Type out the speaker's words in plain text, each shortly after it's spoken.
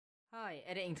Hi,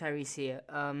 editing Tyrese here.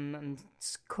 I'm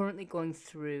currently going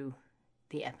through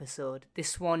the episode.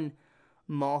 This one,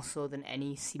 more so than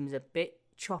any, seems a bit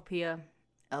choppier,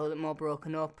 a little bit more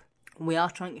broken up. We are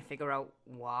trying to figure out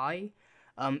why.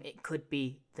 It could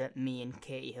be that me and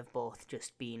Katie have both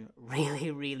just been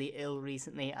really, really ill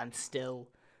recently and still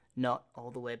not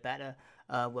all the way better.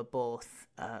 We're both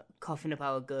coughing up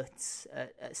our guts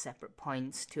at separate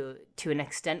points to an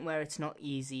extent where it's not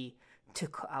easy to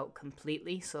cut out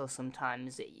completely, so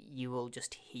sometimes you will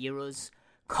just hear us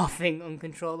coughing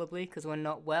uncontrollably because we're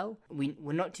not well.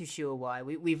 We're not too sure why.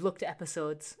 We've looked at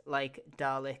episodes like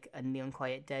Dalek and The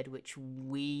Unquiet Dead, which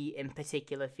we in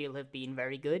particular feel have been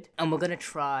very good, and we're going to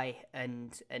try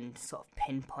and sort of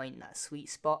pinpoint that sweet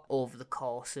spot over the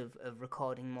course of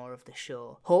recording more of the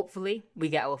show. Hopefully we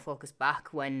get our focus back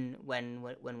when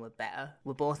we're better.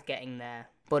 We're both getting there,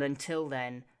 but until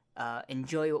then,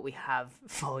 enjoy what we have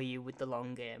for you with the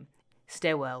long game.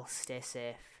 Stay well, stay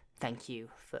safe. Thank you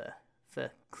for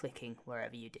clicking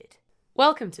wherever you did.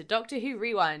 Welcome to Doctor Who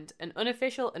Rewind, an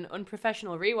unofficial and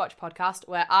unprofessional rewatch podcast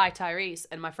where I, Tyrese,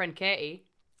 and my friend Katie...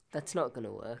 That's not going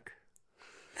to work.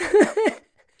 Do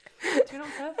it on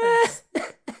purpose.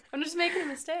 I'm just making a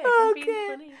mistake. Okay. I'm being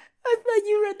funny. I thought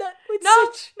you read that with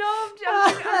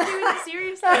I'm doing it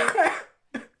seriously.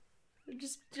 I'm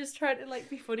just trying to,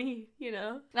 be funny, you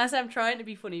know? And I say I'm trying to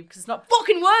be funny because it's not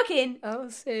fucking working! I'll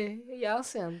say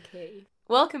I'm Katie.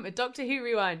 Welcome to Doctor Who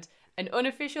Rewind, an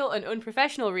unofficial and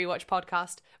unprofessional rewatch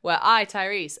podcast where I,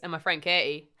 Tyrese, and my friend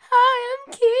Katie... Hi,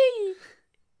 I'm Katie!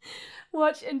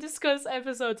 Watch and discuss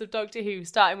episodes of Doctor Who,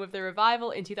 starting with the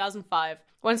revival in 2005.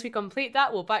 Once we complete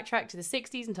that, we'll backtrack to the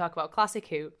 60s and talk about classic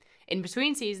Who. In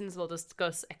between seasons, we'll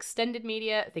discuss extended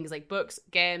media, things like books,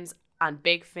 games, and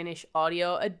Big Finish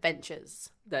audio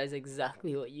adventures. That is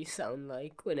exactly what you sound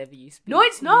like whenever you speak. No,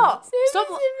 it's not!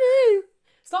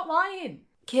 Stop lying!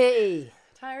 Katie.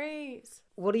 Tyrese.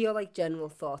 What are your, general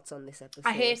thoughts on this episode?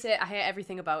 I hate it. I hate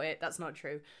everything about it. That's not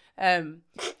true. You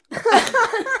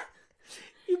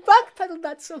backpedaled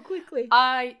that so quickly.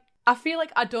 I feel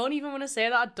like I don't even want to say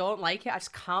that I don't like it. I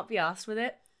just can't be arsed with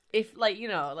it. If,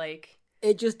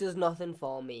 It just does nothing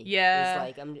for me. Yeah.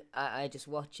 It's I just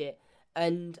watch it,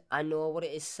 and I know what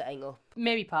it is setting up.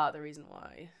 Maybe part of the reason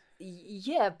why.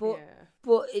 Yeah, but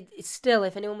it's still,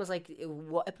 if anyone was like,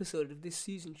 what episode of this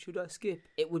season should I skip?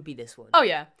 It would be this one. Oh,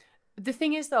 yeah. The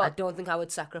thing is, though... I don't think I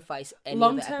would sacrifice any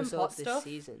of the episodes this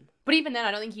season. But even then,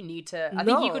 I don't think you need to. I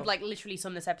think you could, literally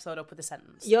sum this episode up with a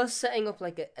sentence. You're setting up,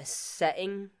 a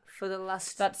setting for the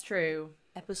last... That's true.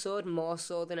 ...episode, more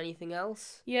so than anything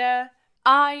else. Yeah.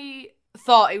 I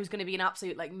thought it was going to be an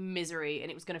absolute, misery, and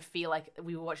it was going to feel like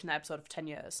we were watching that episode for 10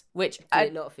 years. Which... Did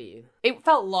it not for you? It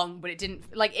felt long, but it didn't...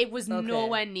 it was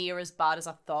nowhere near as bad as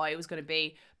I thought it was going to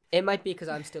be. It might be because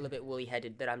I'm still a bit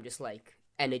woolly-headed that I'm just,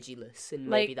 energyless, and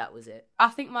maybe that was it. I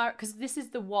think because this is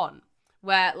the one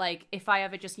where, if I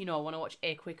ever just, want to watch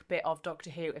a quick bit of Doctor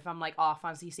Who, if I'm I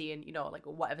fancy seeing,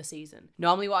 whatever season.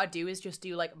 Normally what I do is just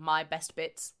do, my best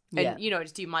bits and,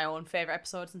 just do my own favourite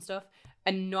episodes and stuff.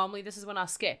 And normally this is when I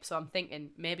skip, so I'm thinking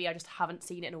maybe I just haven't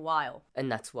seen it in a while.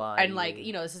 And that's why. And,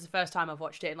 this is the first time I've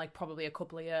watched it in, probably a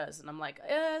couple of years. And I'm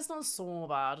it's not so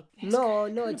bad. No,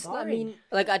 it's not. I mean,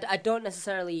 I don't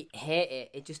necessarily hate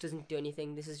it. It just doesn't do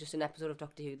anything. This is just an episode of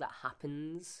Doctor Who that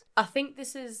happens. I think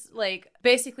this is,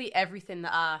 basically everything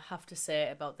that I have to say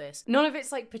about this. None of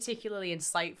it's, particularly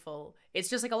insightful. It's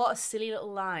just, a lot of silly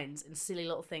little lines and silly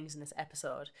little things in this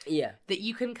episode. Yeah. That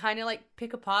you can kind of,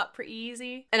 pick apart pretty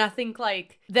easy. And I think,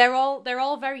 they're all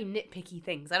very nitpicky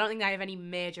things. I don't think I have any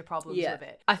major problems with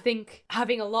it. I think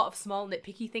having a lot of small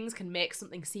nitpicky things can make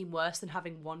something seem worse than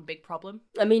having one big problem.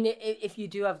 I mean, if you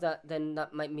do have that, then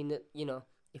that might mean that,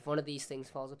 if one of these things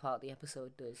falls apart, the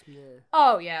episode does. Yeah.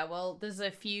 Oh, yeah. Well, there's a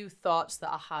few thoughts that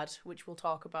I had, which we'll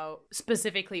talk about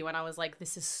specifically when I was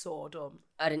this is so dumb.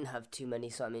 I didn't have too many,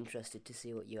 so I'm interested to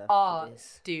see what you have for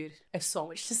this. Dude, I have so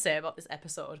much to say about this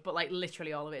episode, but,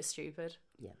 literally all of it is stupid.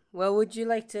 Yeah. Well, would you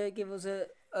like to give us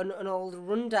an old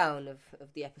rundown of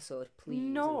the episode, please?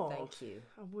 No. And thank you.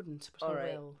 I wouldn't, but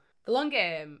I will. The Long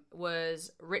Game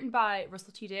was written by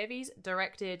Russell T Davies,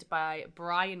 directed by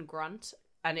Brian Grant,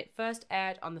 and it first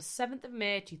aired on the 7th of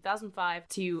May 2005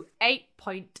 to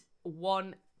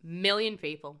 8.1 million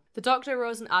people. The Doctor,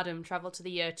 Rose and Adam travel to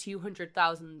the year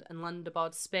 200,000 and land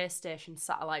aboard Space Station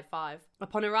Satellite 5.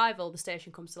 Upon arrival, the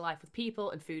station comes to life with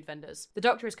people and food vendors. The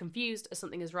Doctor is confused as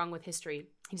something is wrong with history.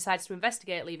 He decides to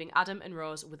investigate, leaving Adam and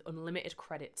Rose with unlimited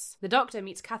credits. The Doctor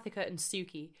meets Kathika and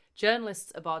Sukie,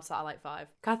 journalists aboard Satellite 5.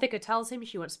 Kathika tells him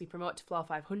she wants to be promoted to Floor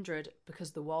 500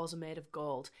 because the walls are made of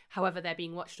gold. However, they're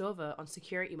being watched over on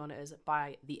security monitors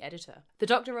by the editor. The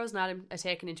Doctor, Rose and Adam are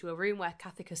taken into a room where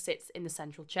Kathika sits in the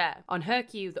central chair. On her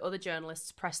cue, the other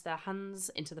journalists press their hands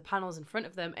into the panels in front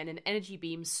of them and an energy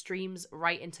beam streams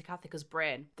right into Kathika's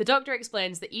brain. The Doctor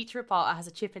explains that each reporter has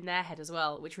a chip in their head as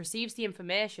well, which receives the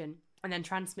information and then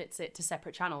transmits it to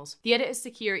separate channels. The editor's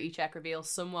security check reveals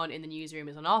someone in the newsroom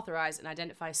is unauthorised and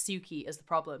identifies Sukie as the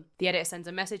problem. The editor sends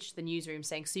a message to the newsroom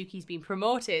saying Sukie's been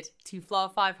promoted to Floor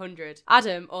 500.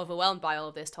 Adam, overwhelmed by all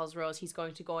of this, tells Rose he's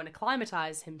going to go and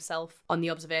acclimatise himself on the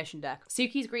observation deck.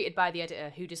 Sukie's greeted by the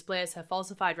editor, who displays her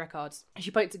falsified records. She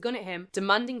points a gun at him,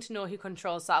 demanding to know who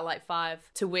controls Satellite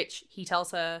 5, to which he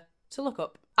tells her to look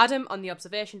up. Adam, on the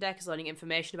observation deck, is learning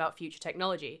information about future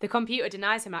technology. The computer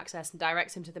denies him access and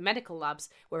directs him to the medical labs,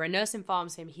 where a nurse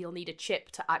informs him he'll need a chip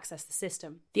to access the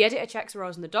system. The editor checks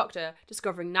Rose and the Doctor,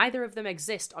 discovering neither of them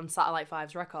exist on Satellite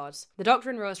 5's records. The Doctor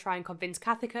and Rose try and convince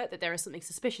Kathika that there is something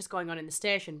suspicious going on in the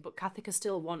station, but Kathika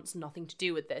still wants nothing to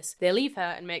do with this. They leave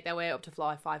her and make their way up to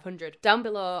Floor 500. Down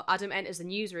below, Adam enters the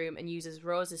newsroom and uses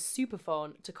Rose's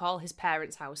superphone to call his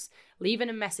parents' house, leaving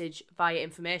a message via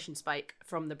information spike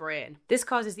from the brain. This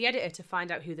causes the editor to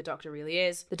find out who the Doctor really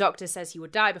is. The Doctor says he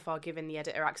would die before giving the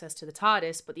editor access to the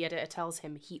TARDIS, but the editor tells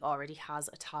him he already has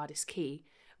a TARDIS key,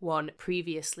 one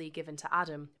previously given to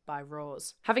Adam by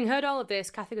Rose. Having heard all of this,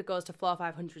 Kathika goes to Floor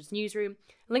 500's newsroom,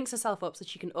 links herself up so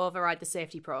she can override the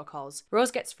safety protocols.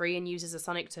 Rose gets free and uses a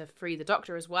sonic to free the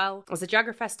Doctor as well. As the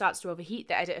Jagrafest starts to overheat,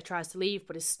 the editor tries to leave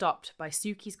but is stopped by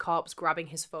Sukie's corpse grabbing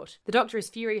his foot. The Doctor is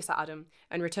furious at Adam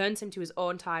and returns him to his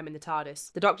own time in the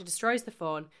TARDIS. The Doctor destroys the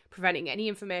phone, preventing any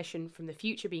information from the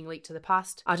future being leaked to the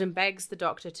past. Adam begs the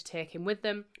Doctor to take him with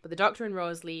them, but the Doctor and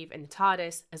Rose leave in the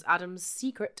TARDIS as Adam's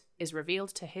secret is revealed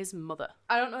to his mother.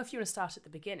 I don't know if you want to start at the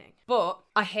beginning, but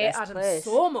I hate Adam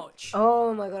so much.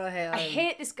 Oh my god, I hate Adam. I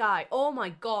hate this guy. Oh my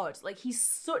god. Like, he's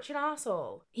such an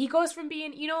asshole. He goes from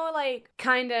being, you know, like,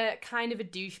 kind of a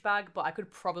douchebag, but I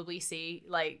could probably see,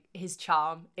 like, his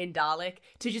charm in Dalek,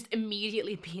 to just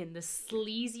immediately being the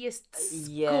sleaziest,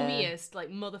 scummiest, like,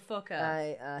 motherfucker.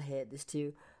 I hate this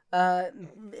too. In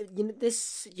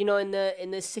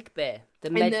the sick bay,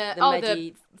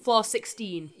 the floor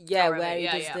 16. Yeah, where he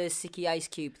does the sicky ice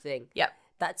cube thing. Yep.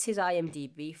 That's his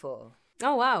IMDb photo.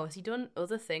 Oh wow, has he done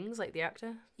other things like the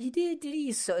actor? He did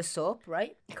his sort of soap,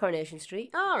 right? Coronation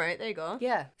Street. Oh, right, there you go.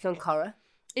 Yeah, he's on Cora.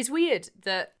 It's weird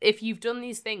that if you've done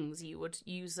these things, you wouldn't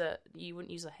use a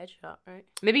headshot, right?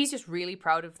 Maybe he's just really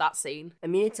proud of that scene. I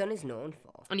mean, it's on his known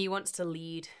for. And he wants to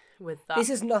lead with that. This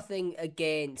is nothing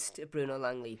against Bruno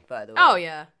Langley, by the way. Oh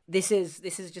yeah. This is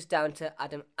just down to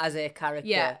Adam as a character.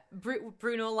 Yeah,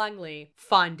 Bruno Langley,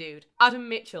 fine dude. Adam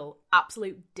Mitchell,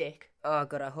 absolute dick. Oh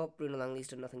god, I hope Bruno Langley's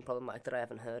done nothing problematic that I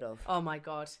haven't heard of. Oh my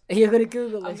god. You're gonna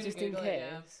Google this just in case?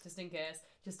 Yeah, just in case.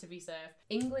 Just to be safe.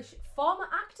 English former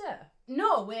actor.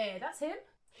 No way, that's him.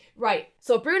 Right,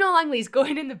 so Bruno Langley's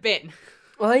going in the bin.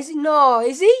 Oh, is he? No,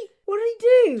 is he? What did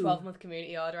he do? 12-month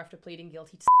community order after pleading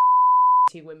guilty to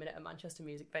two women at a Manchester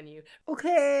music venue.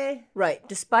 Okay. Right,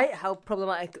 despite how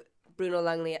problematic Bruno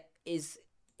Langley is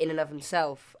in and of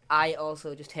himself, I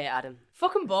also just hate Adam.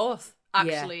 Fuck them both,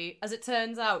 actually. Yeah. As it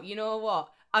turns out, you know what?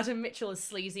 Adam Mitchell is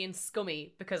sleazy and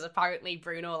scummy because apparently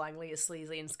Bruno Langley is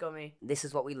sleazy and scummy. This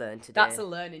is what we learned today. That's a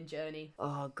learning journey.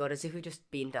 Oh god, as if we've just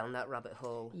been down that rabbit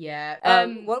hole. Yeah.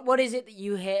 What is it that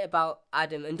you hate about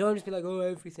Adam? And don't just be like, oh,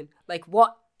 everything. Like,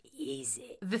 what is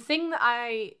it? The thing that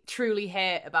I truly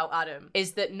hate about Adam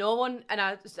is that no one, and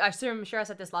I'm sure I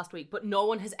said this last week, but no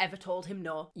one has ever told him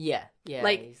no. Yeah.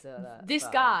 Like, this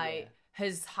guy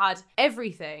has had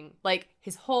everything, like,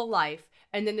 his whole life.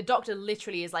 And then the Doctor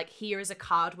literally is like, here is a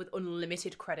card with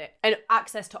unlimited credit and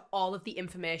access to all of the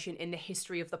information in the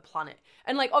history of the planet.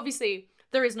 And, like, obviously,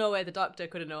 there is no way the Doctor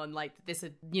could have known, like, this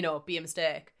would, you know, be a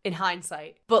mistake in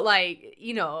hindsight. But, like,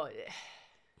 you know,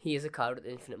 he is a card with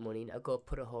infinite money. Now go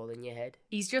put a hole in your head.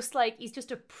 He's just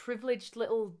a privileged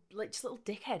little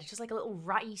dickhead. Just like a little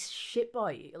ratty shit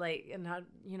boy. Like, and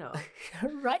you know. A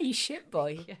ratty shit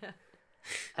boy? Yeah.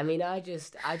 I mean, I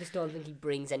just don't think he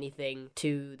brings anything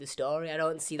to the story. I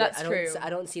don't see that. That's true.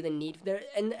 I don't see the need for there,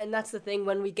 and that's the thing.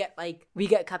 When we get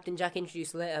Captain Jack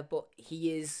introduced later, but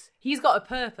he's got a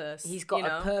purpose. He's got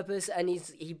a purpose, and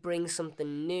he brings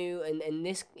something new. And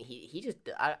this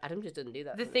Adam just doesn't do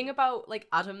that. The thing about like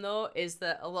Adam though is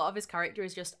that a lot of his character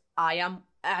is just I am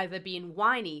either being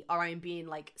whiny or I'm being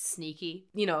like sneaky,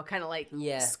 you know, kind of like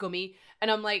scummy. And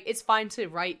I'm like, it's fine to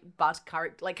write bad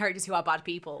characters who are bad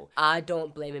people. I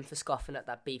don't blame him for scoffing at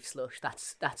that beef slush.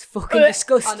 That's fucking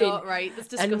disgusting. I know, right? That's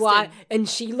disgusting. And why? And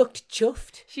she looked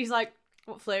chuffed. She's like,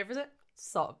 what flavour is it?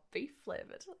 Sort of beef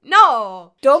flavoured.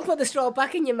 No! Don't put the straw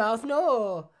back in your mouth,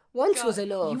 no. Once was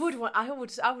enough. You would want, I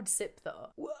would sip though.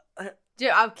 Dude,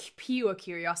 out of pure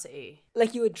curiosity.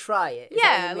 Like you would try it?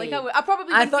 Yeah, like I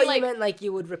probably I thought you meant like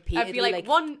you would repeatedly. I'd be like,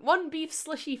 one beef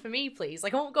slushy for me, please.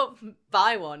 Like I won't go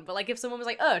buy one, but like if someone was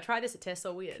like, oh, try this, it tastes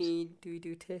so weird. Do we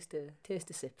do taster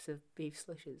sips of beef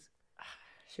slushes?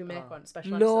 Should we make one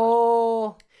special episode?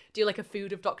 Episode? Do like a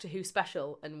food of Doctor Who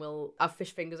special, and we'll have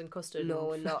fish fingers and custard.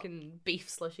 No, and fucking beef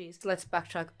slushies. So let's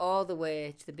backtrack all the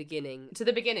way to the beginning. To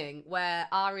the beginning, where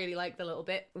I really like the little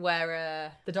bit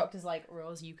where the Doctor's like,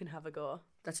 Rose, you can have a go.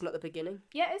 That's not the beginning.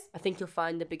 Yeah, it is. I think you'll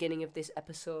find the beginning of this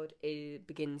episode, it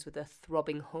begins with a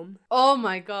throbbing hum. Oh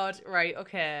my god, right,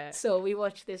 okay. So we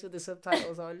watch this with the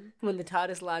subtitles on. When the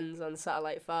TARDIS lands on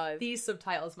Satellite 5. These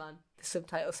subtitles, man. The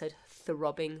subtitle said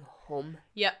throbbing hum.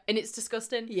 Yeah, and it's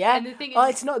disgusting. Yeah. And the thing is,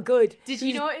 it's not good. Did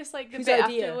you notice like the bit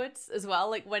afterwards as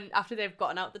well? Like after they've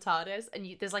gotten out the TARDIS and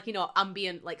there's like, you know,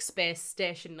 ambient like space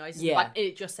station noises. Yeah. But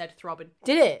it just said throbbing.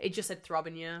 Did it? It just said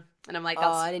throbbing, yeah. And I'm like,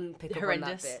 that's I didn't pick horrendous. up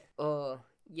on that bit. Oh.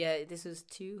 Yeah, this was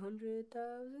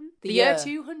 200,000? The year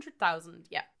 200,000,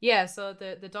 yeah. Yeah, so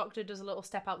the Doctor does a little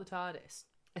step out the TARDIS,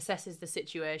 assesses the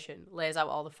situation, lays out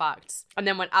all the facts. And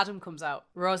then when Adam comes out,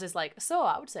 Rose is like, so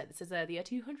I would say this is the year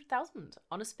 200,000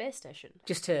 on a space station.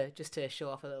 Just to show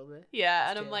off a little bit. Yeah,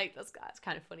 and I'm like, that's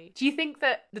kind of funny. Do you think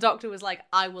that the Doctor was like,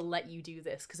 I will let you do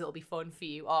this because it'll be fun for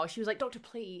you? Or she was like, Doctor,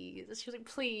 please. She was like,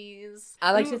 please.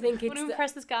 I like to think it's...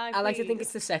 impress this guy, please. I like to think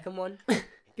it's the second one.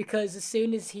 Because as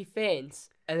soon as he faints,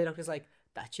 and the Doctor's like,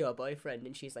 that's your boyfriend,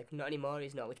 and she's like, not anymore,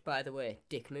 he's not, which by the way,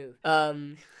 dick move.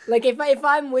 Like if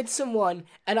I'm with someone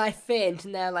and I faint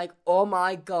and they're like, oh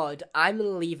my god,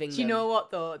 I'm leaving them. Do you know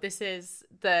what though? This is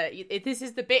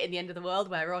the bit in the end of the world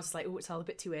where Rose is like, oh, it's all a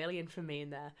bit too alien for me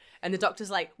in there. And the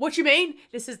Doctor's like, what do you mean?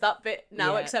 This is that bit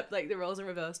now, except like the roles are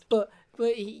reversed. But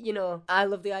you know, I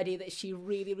love the idea that she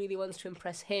really, really wants to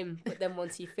impress him, but then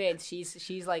once he faints,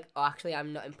 she's like, oh, actually,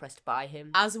 I'm not impressed by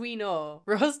him. As we know,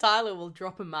 Rose Tyler will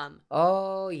drop a man.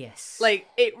 Oh, yes. Like,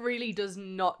 it really does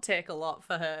not take a lot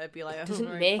for her to be like, oh, it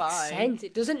doesn't make sense.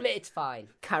 It doesn't make... It's fine.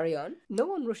 Carry on. No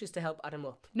one rushes to help Adam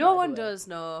up. No one does,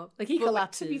 no. Like, he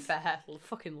collapses. Like, to be fair, we'll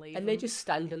fucking leave and they just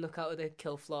stand and look out of the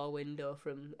kill floor window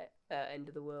from... End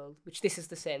of the World, which this is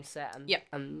the same set,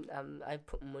 and I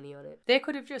put money on it. They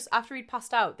could have just, after he'd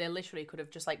passed out, they literally could have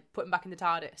just like put him back in the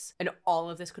TARDIS, and all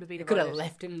of this could have been. They could have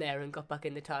left him there and got back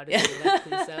in the TARDIS and left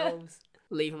themselves.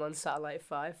 Leave him on Satellite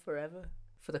 5 forever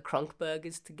for the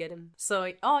Kronkburgers to get him.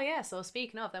 So so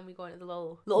speaking of, then we go into the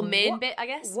little main bit, I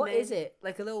guess. What is it?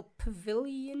 Like a little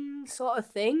pavilion sort of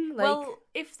thing? Like... Well,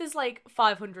 if there's like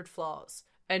 500 floors,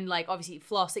 and like obviously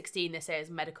floor 16 they say is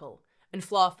medical, and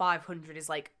floor 500 is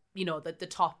like, you know, the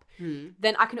top,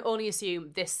 then I can only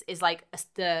assume this is like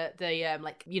the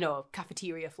like, you know,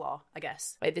 cafeteria floor, I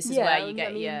guess. Like this is where you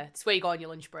get it's where you go on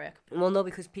your lunch break. Well, no,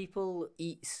 because people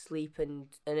eat, sleep and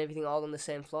everything all on the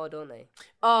same floor, don't they?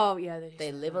 Oh yeah,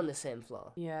 they live on the same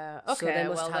floor. Yeah, okay. So they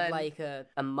must have like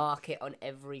a market on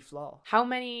every floor. How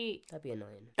many? That'd be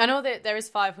annoying. I know that there is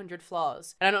 500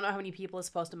 floors, and I don't know how many people are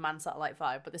supposed to man Satellite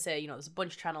 5, but they say, you know, there's a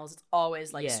bunch of channels. It's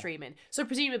always like streaming, so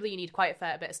presumably you need quite a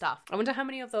fair bit of staff. I wonder how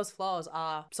many of those floors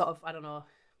are sort of, I don't know,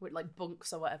 with like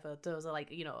bunks or whatever. Those are like,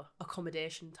 you know,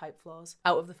 accommodation type floors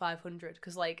out of the 500,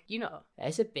 because like, you know,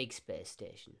 it's a big space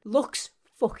station. Looks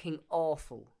fucking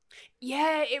awful.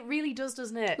 Yeah, it really does,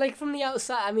 doesn't it? Like from the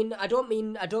outside, I mean, I don't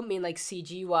mean like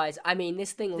CG wise. I mean,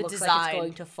 this thing looks like it's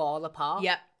going to fall apart.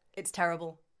 Yeah, it's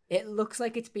terrible. It looks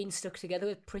like it's been stuck together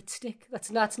with Pritt stick. That's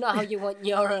not how you want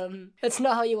your that's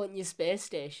not how you want your space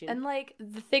station. And like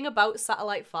the thing about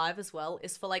Satellite 5 as well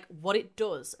is for like what it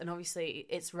does, and obviously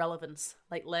its relevance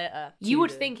like later. You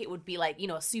would think it would be like, you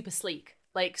know, super sleek,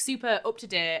 like super up to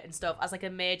date and stuff as like a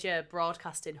major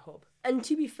broadcasting hub. And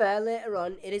to be fair, later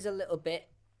on it's a little bit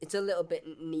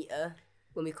neater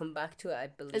when we come back to it, I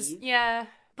believe. Yeah.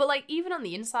 But, like, even on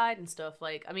the inside and stuff,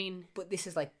 like, I mean... But this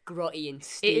is, like, grotty and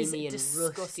steamy and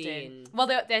rusty and... Well,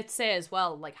 they'd say as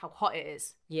well, like, how hot it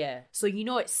is. Yeah. So you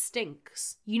know it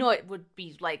stinks. You know it would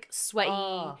be, like, sweaty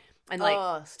and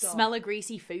like smell of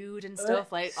greasy food and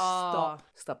stuff. Like,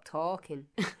 stop talking.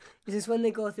 Is this when they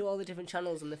go through all the different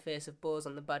channels on the face of Bose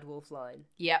on the Bad Wolf line?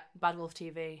 Yep, Bad Wolf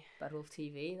TV. Bad Wolf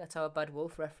TV. That's our Bad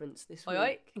Wolf reference this Oi,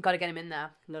 week. oi. Gotta get him in there.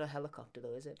 Not a helicopter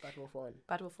though, is it? Bad Wolf 1.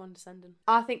 Bad Wolf 1 descending.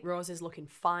 I think Rose is looking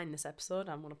fine this episode.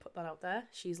 I'm gonna put that out there.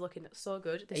 She's looking so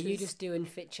good. Are you just doing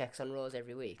fit checks on Rose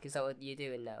every week? Is that what you're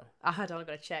doing now? I don't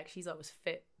gotta check. She's always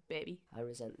fit. Baby. I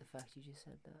resent the fact you just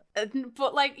said that.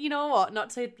 But, like, you know what? Not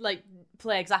to, like,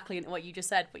 play exactly into what you just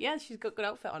said, but yeah, she's got good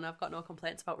outfit on. I've got no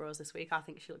complaints about Rose this week. I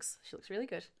think she looks really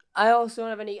good. I also don't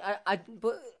have any...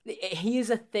 But here's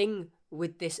a thing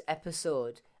with this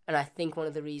episode, and I think one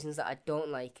of the reasons that I don't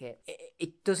like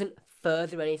it doesn't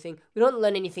further anything. We don't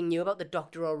learn anything new about the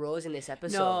Doctor or Rose in this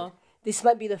episode. No. This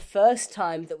might be the first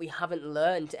time that we haven't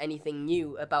learned anything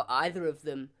new about either of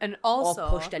them. And also... Or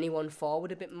pushed anyone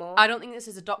forward a bit more. I don't think this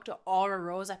is a Doctor or a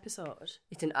Rose episode.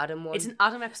 It's an Adam one. It's an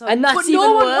Adam episode. And that's but even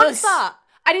no one worse. wants that.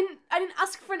 I didn't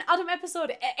ask for an Adam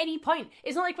episode at any point.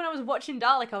 It's not like when I was watching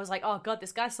Dalek, I was like, oh god,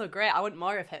 this guy's so great, I want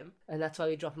more of him. And that's why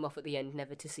we drop him off at the end,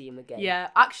 never to see him again. Yeah,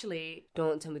 actually...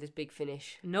 Don't tell me this big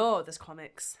finish. No, there's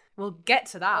comics. We'll get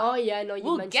to that. Oh yeah, no,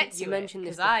 you mentioned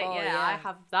this before. I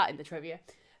have that in the trivia.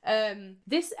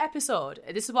 This episode,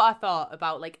 this is what I thought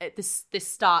about, like, at this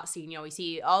start scene. You know, we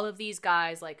see all of these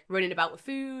guys like running about with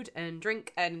food and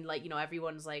drink, and like, you know,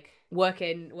 everyone's like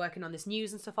working on this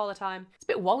news and stuff all the time. It's a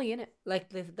bit Wall-E, innit? Like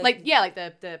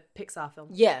the Pixar film.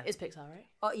 Yeah, it's Pixar, right?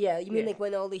 Oh yeah, you mean like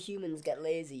when all the humans get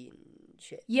lazy and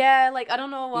shit? Yeah, like I don't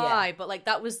know why, but like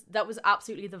that was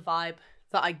absolutely the vibe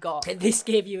that I got. And this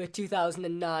gave you a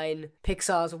 2009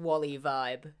 Pixar's Wall-E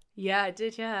vibe. Yeah, it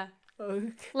did. Yeah.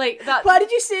 Like that. Why did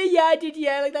you say yeah? I did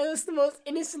yeah. Like that was the most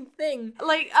innocent thing.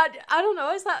 Like I don't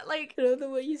know. Is that like, you know, the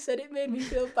way you said it made me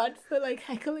feel bad for like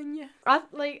heckling you. I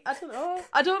don't know.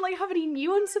 I don't like have any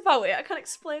nuance about it. I can't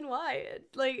explain why.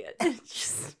 Like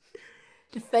just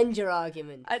defend your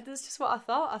argument. That's just what I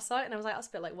thought. I saw it and I was like, that's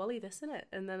a bit like Wall-E, this, isn't it?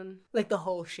 And then like the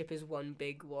whole ship is one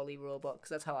big Wall-E robot, because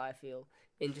that's how I feel.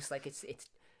 In just like it's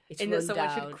in that someone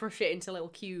should crush it into a little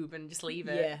cube and just leave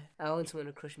it. Yeah, I want someone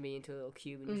to crush me into a little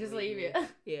cube and just leave it.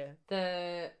 Yeah.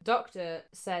 The Doctor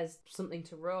says something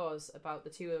to Rose about the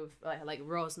two of like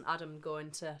Rose and Adam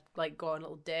going to like go on a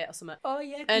little date or something. Oh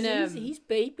yeah, because he's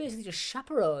basically just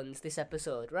chaperones this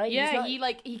episode, right? Yeah,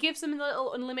 he gives them a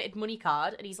little unlimited money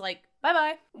card and he's like, bye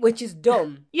bye, which is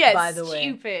dumb. Yeah, by the way,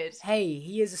 stupid. Hey,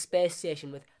 here's a space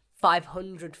station with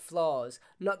 500 floors.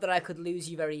 Not that I could lose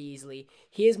you very easily.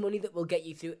 Here's money that will get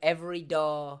you through every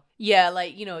door. Yeah,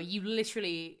 like, you know,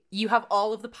 you have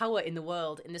all of the power in the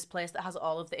world in this place that has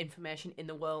all of the information in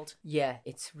the world. Yeah,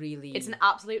 it's an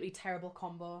absolutely terrible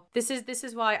combo. This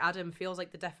is why Adam feels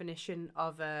like the definition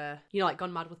of like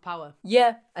gone mad with power.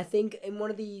 Yeah, I think in one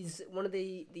of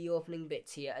the opening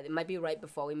bits here, it might be right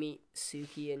before we meet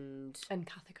Sukie and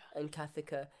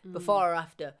Kathika, before or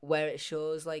after, where it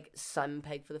shows like Simon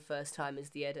Pegg for the first time as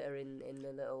the editor in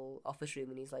the little office room,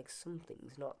 and he's like,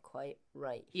 something's not quite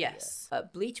right here. Yes.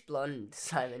 Bleach blonde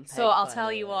Simon Pegg. So I'll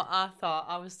tell you what I thought.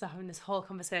 I was having this whole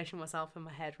conversation myself in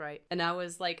my head, right? And I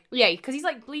was like, yeah, because he's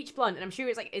like bleach blonde, and I'm sure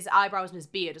it's like his eyebrows and his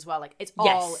beard as well. Like it's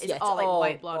all like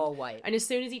white blonde. All white. And as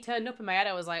soon as he turned up in my head,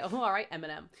 I was like, oh, all right,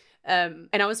 Eminem. And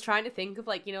I was trying to think of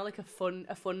like, you know, like a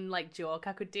fun like joke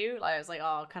I could do. Like I was like,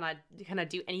 oh, can I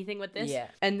do anything with this? Yeah.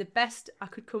 And the best I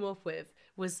could come up with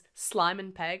was Slime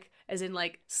and Peg, as in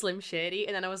like Slim Shady.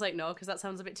 And then I was like, no, because that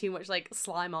sounds a bit too much like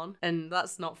Slime On, and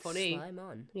that's not funny. Slime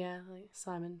On. Yeah, like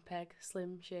Simon Pegg,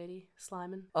 Slim Shady,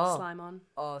 Slimin', Slime On.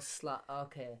 Oh,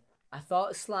 okay. I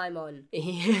thought Slime On.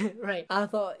 Right. I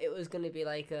thought it was going to be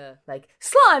like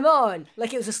Slime On!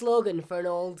 Like it was a slogan for an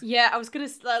old... Yeah, I was going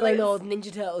to... for an old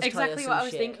Ninja Turtles exactly toy or what some I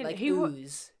was shit. Thinking. Like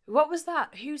ooze. What was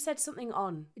that? Who said something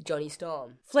on? Johnny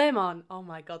Storm. Flame On. Oh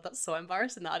my god, that's so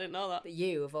embarrassing that I didn't know that.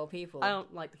 You, of all people. I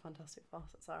don't like the Fantastic Four,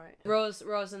 that's alright.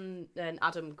 Rose and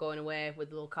Adam going away with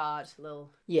the little card,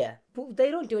 Yeah. But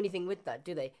they don't do anything with that,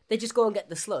 do they? They just go and get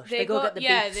the slush. They go get the beef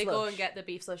slush. They go and get the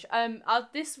beef slush.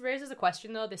 This raises a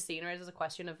question though, this scene raises a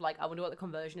question of like, I wonder what the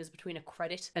conversion is between a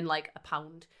credit and like a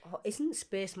pound. Oh, isn't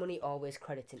space money always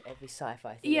credit in every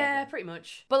sci-fi thing? Yeah, pretty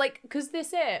much. But like, because they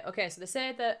say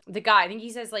that the guy, I think he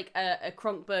says like a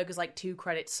Kronk burger's like 2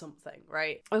 credits something,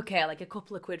 right? Okay, like a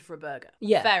couple of quid for a burger.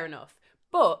 Yeah. Fair enough.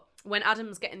 But when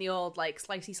Adam's getting the old like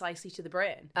slicey to the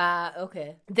brain,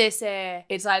 okay, they say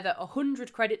it's either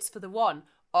 100 credits for the one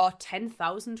or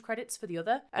 10,000 credits for the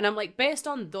other. And I'm like, based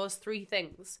on those 3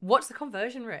 things, what's the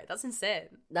conversion rate? That's insane.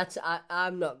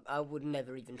 I would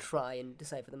never even try and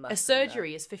decipher the math. A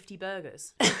surgery is 50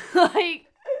 burgers. Like,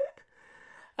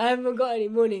 I haven't got any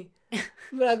money.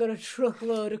 But I got a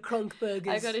truckload of crunk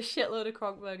burgers. I got a shitload of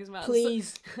crunk burgers, man.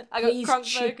 Please. I got please crunk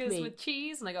ship burgers me. with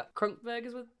cheese, and I got crunk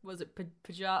burgers with, was it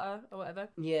pajata or whatever?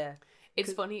 Yeah.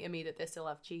 It's funny to me that they still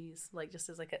have cheese, like just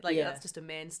as like Yeah. that's just a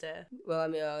mainstay. Well, I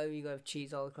mean, you got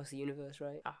cheese all across the universe,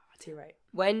 right? Ah, too right.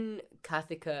 When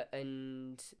Kathika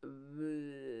and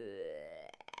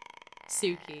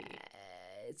Sukie.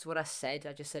 It's what I said.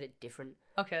 I just said it different.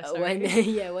 Okay,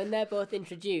 sorry. When they're both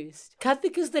introduced,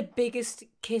 Kathika's the biggest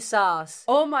kiss ass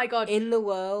Oh my god. in the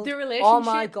world. The relationship Oh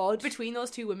my god. between those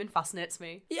two women fascinates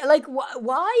me. Yeah, like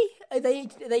why are they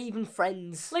even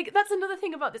friends? Like, that's another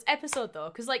thing about this episode, though,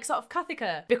 because, like, sort of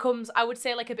Kathika becomes, I would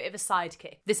say, like, a bit of a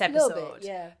sidekick this episode. Little bit,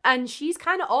 yeah. And she's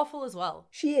kind of awful as well.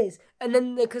 She is. And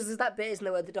then, because there's that bit, isn't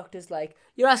there, where the doctor's like,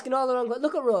 you're asking all the wrong...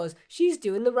 Look at Rose. She's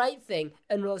doing the right thing.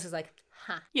 And Rose is like,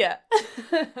 ha. Yeah.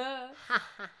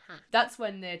 That's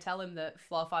when they tell him that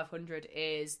Floor 500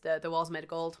 is the walls made of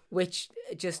gold. Which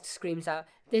just screams out,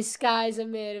 the skies are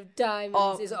made of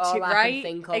diamonds, is all I right? can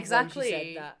think of Exactly. when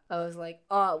she said that. I was like,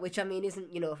 oh, which I mean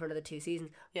isn't, for another 2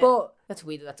 seasons. Yeah. But that's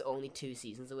weird that that's only 2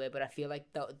 seasons away, but I feel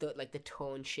like the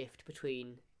tone shift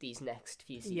between these next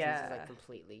few seasons is like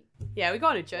completely Yeah, we go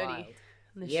on a journey. wild.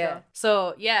 On this Yeah. show.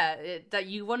 So, yeah, that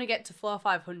you want to get to Floor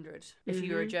 500 if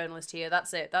you're a journalist here.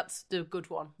 That's it. That's the good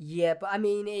one. Yeah, but I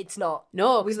mean, it's not.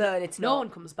 No, we learn it's no not. one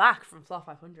comes back from Floor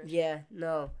 500. Yeah,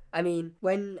 no. I mean,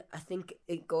 when I think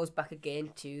it goes back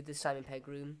again to the Simon Pegg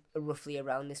room, roughly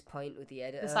around this point with the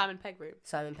editor. The Simon Pegg room.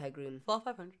 Simon Pegg room. Floor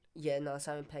 500. Yeah, no,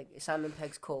 Simon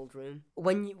Pegg's cold room.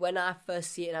 When I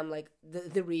first see it, I'm like,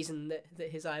 the reason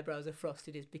that his eyebrows are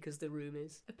frosted is because the room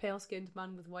is. A pale-skinned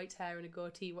man with white hair and a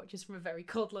goatee watches from a very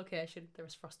cold location. There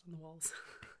is frost on the walls.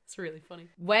 It's really funny.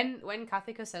 When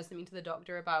Kathika says something to the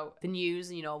doctor about the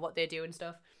news and, what they do and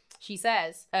stuff, she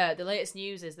says, the latest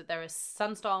news is that there are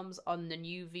sandstorms on the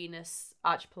new Venus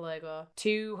archipelago,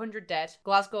 200 dead,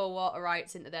 Glasgow water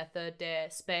rights into their 3rd day,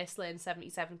 Space Lane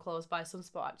 77 closed by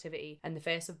sunspot activity, and the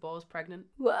face of Bo's pregnant.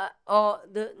 What? Oh,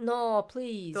 no,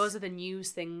 please. Those are the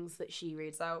news things that she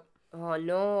reads out. Oh,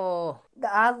 no.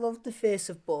 I love the face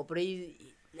of Bo, but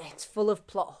it's full of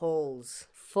plot holes.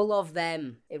 Full of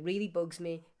them. It really bugs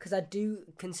me, because I do,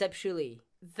 conceptually...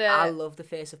 I love the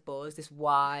face of Bo as this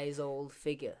wise old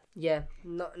figure. Yeah,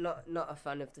 not a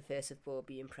fan of the face of Bo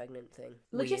being pregnant thing.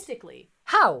 Weird. Logistically.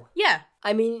 How? Yeah.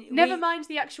 I mean... Never mind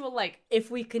the actual, If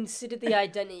we consider the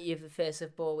identity of the face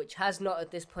of Bo, which has not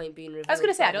at this point been revealed... I was going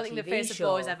to say, by I don't think the face of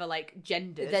Bo is ever,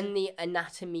 gendered. Then the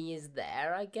anatomy is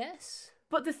there, I guess.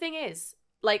 But the thing is,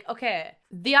 okay,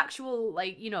 the actual,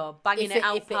 banging it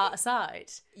out part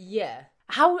aside... Yeah.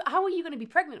 How are you going to be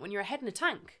pregnant when you're a head in a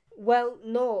tank? Well,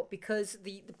 no, because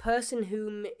the person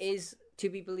whom is to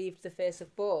be believed the face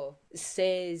of Bo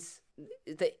says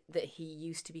that he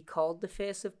used to be called the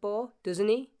face of Bo, doesn't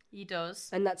he? He does.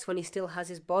 And that's when he still has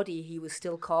his body, he was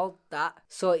still called that,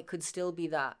 so it could still be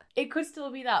that. It could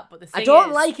still be that, but the thing I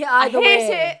don't is, like it either way. I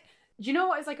hate it! Do you know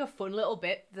what is a fun little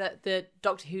bit that the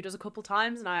Doctor Who does a couple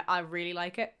times, and I really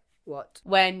like it? What?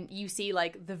 When you see,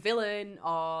 the villain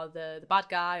or the bad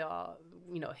guy or,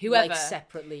 whoever.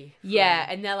 Separately. Yeah,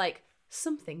 and they're like,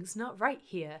 something's not right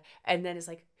here. And then it's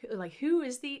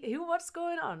what's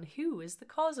going on? Who is the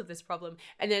cause of this problem?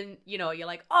 And then, you're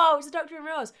like, oh, it's the Doctor and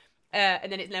Rose.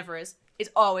 And then it never is. It's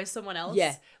always someone else.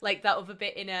 Yeah. Like that other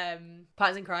bit in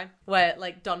Partners in Crime where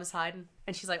Donna's hiding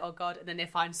and she's like, oh God, and then they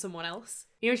find someone else.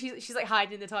 She's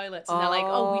hiding in the toilets and they're like,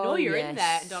 oh, we know you're in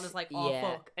there. And Donna's like, oh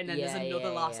fuck. And then there's another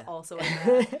lass also in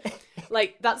there.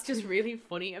 That's just really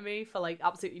funny to me for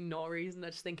absolutely no reason. I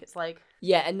just think it's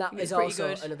yeah, and that is also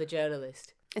good. Another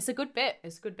journalist. It's a good bit.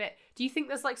 Do you think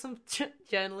there's some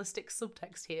journalistic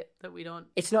subtext here that we don't?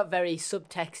 It's not very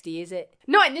subtexty, is it?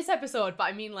 Not in this episode, but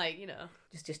I mean,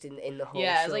 just in the whole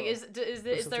yeah, show.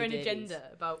 Is there an agenda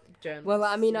about journalists? Well,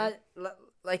 I mean,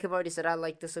 like I've already said, I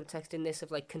like the subtext in this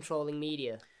of controlling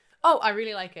media. Oh, I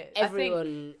really like it.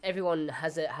 Everyone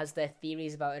has their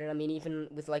theories about it, and I mean, even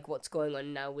with what's going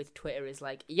on now with Twitter is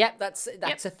yep, that's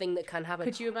a thing that can happen.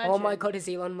 Could you imagine? Oh my God, is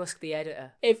Elon Musk the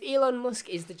editor? If Elon Musk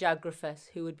is the Jagrafess,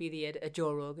 who would be the editor?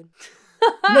 Joe Rogan.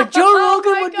 No, Joe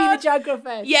Rogan would be the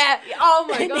Jagrafess. Yeah. Oh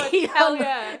my God. Hell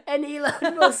yeah. And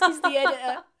Elon Musk is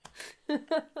the editor.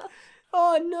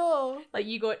 Oh no!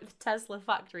 You go to the Tesla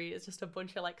factory, it's just a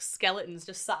bunch of skeletons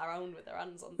just sat around with their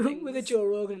hands on things. With a Joe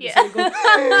Rogan.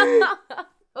 Yeah.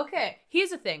 Okay, here's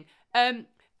the thing.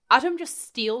 Adam just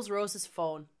steals Rose's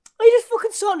phone. Oh, he just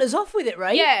fucking saunters off with it,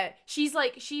 right? Yeah, she's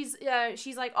like,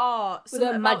 oh, with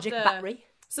a magic battery.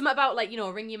 Something about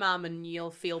ring your mum and you'll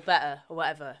feel better or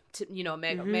whatever. To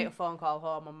make a phone call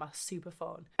home on my super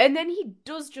phone. And then he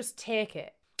does just take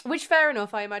it. Which, fair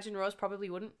enough, I imagine Rose probably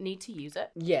wouldn't need to use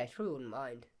it. Yeah, she probably wouldn't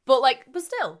mind. But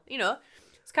still,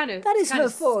 it's kind of... That is kind her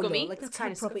of phone, scummy. though. Like, that's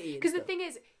kind her property. Because the thing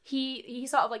is, he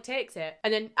sort of, takes it,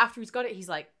 and then after he's got it, he's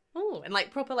like, oh, and,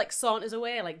 proper, saunters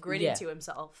away, grinning to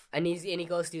himself. And he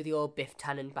goes to do the old Biff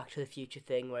Tannen Back to the Future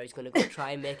thing, where he's going to go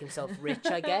try and make himself rich,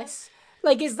 I guess.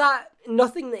 Is that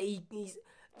nothing that he's...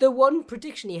 The one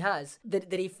prediction he has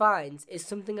that he finds is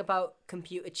something about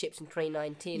computer chips in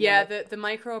 2019. Yeah, the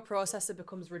microprocessor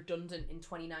becomes redundant in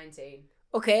 2019.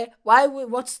 Okay,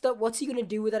 what's he gonna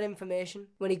do with that information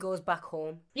when he goes back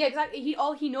home? Yeah, exactly.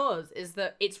 All he knows is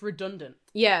that it's redundant.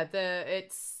 Yeah, the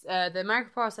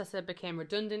microprocessor became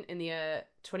redundant in the year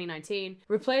 2019,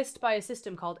 replaced by a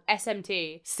system called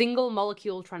SMT, single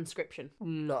molecule transcription.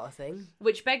 Not a thing.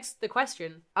 Which begs the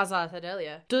question, as I said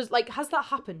earlier, has that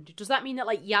happened? Does that mean that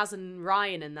Yaz and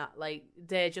Ryan and that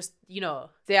they're just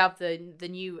they have the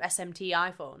new SMT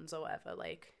iPhones or whatever?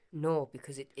 No,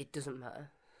 because it doesn't matter.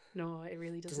 No, it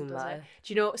really doesn't matter. It?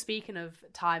 Do you know, speaking of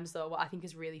times though, what I think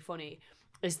is really funny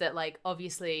is that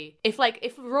obviously if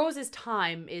Rose's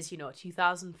time is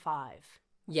 2005,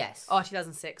 yes, or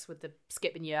 2006 with the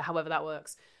skipping year, however that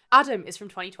works, Adam is from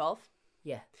 2012.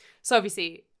 Yeah, so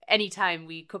obviously anytime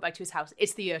we cut back to his house,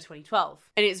 it's the year 2012,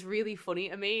 and it's really funny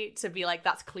to me to be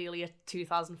that's clearly a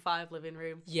 2005 living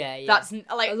room. Yeah, that's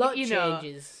a lot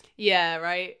changes. Yeah,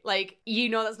 right.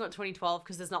 That's not 2012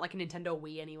 because there's not a Nintendo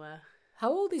Wii anywhere. How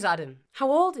old is Adam?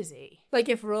 How old is he?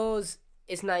 If Rose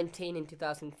is 19 in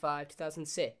 2005,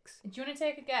 2006. Do you want to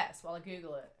take a guess while I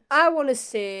Google it? I want to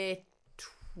say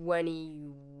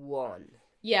 21.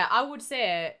 Yeah, I would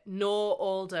say no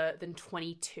older than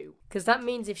 22. Because that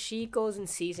means if she goes and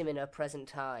sees him in her present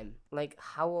time,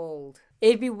 how old?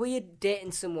 It'd be weird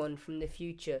dating someone from the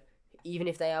future, even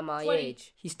if they are my 20.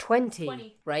 age. He's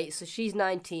 20, right? So she's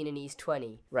 19 and he's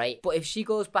 20, right? But if she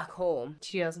goes back home...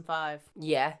 2005.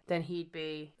 Yeah. Then he'd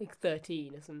be...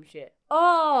 13 or some shit.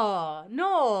 Oh,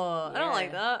 no. Yeah. I don't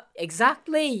like that.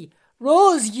 Exactly.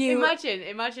 Rose, you...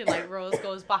 Imagine Rose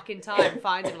goes back in time,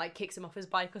 finds him, kicks him off his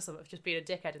bike or something for just being a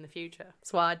dickhead in the future.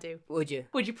 That's what I'd do. Would you?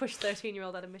 Would you push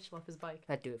 13-year-old Adam Mitchell off his bike?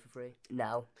 I'd do it for free.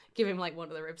 No. Give him, one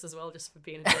of the ribs as well, just for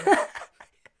being a dick.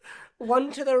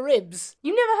 One to the ribs.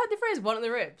 You never heard the phrase "one of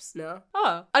the ribs"? No.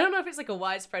 Oh, I don't know if it's a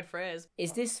widespread phrase.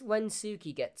 Is this when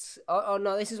Sukie gets? Oh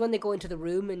no, this is when they go into the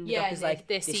room and the doctor's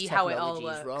they see how it all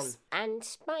works. Wrong. And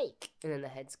Spike, and then the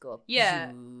heads go up.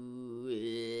 Yeah.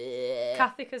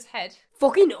 Kathika's head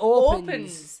fucking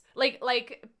opens.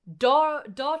 Door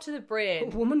to the brain. A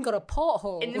woman got a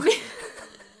porthole in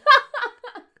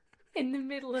the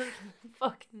middle of the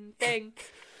fucking thing.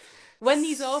 When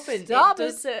these open,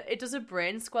 it does a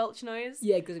brain squelch noise.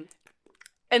 Yeah, it goes.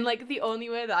 And the only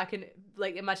way that I can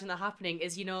imagine that happening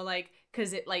is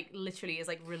because it literally is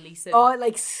releasing. Oh,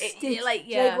 stitch.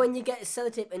 Yeah. When you get a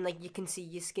sellotape and you can see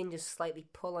your skin just slightly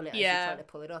pull on it as you're trying to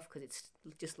pull it off because it's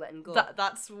just letting go.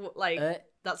 That's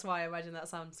why I imagine that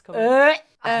sounds coming. I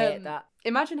hate that.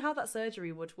 Imagine how that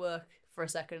surgery would work for a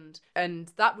second,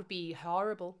 and that would be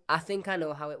horrible. I think I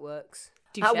know how it works.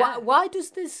 Why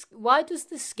does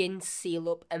the skin seal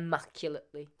up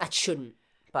immaculately? That shouldn't,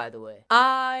 by the way.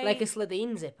 Like a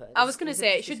Slovene zipper. I was going to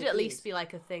say, it should at least be a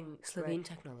thing. Slovene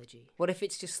technology. What if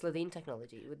it's just Slovene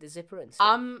technology with the zipper and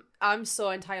stuff? I'm so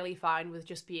entirely fine with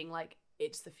just being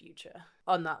it's the future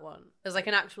on that one. There's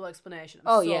an actual explanation.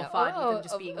 I'm fine with them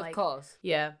just being of course.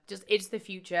 Yeah, just it's the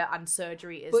future and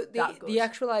surgery is but that good. The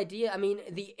actual idea,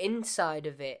 the inside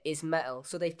of it is metal,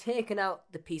 so they've taken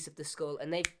out the piece of the skull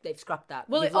and they've scrapped that.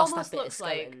 Well, You've it lost almost that bit looks of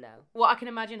skeleton now. What I can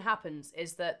imagine happens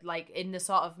is that in the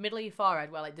sort of middle of your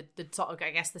forehead where the sort of, I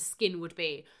guess, the skin would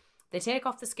be, they take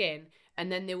off the skin and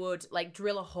then they would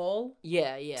drill a hole.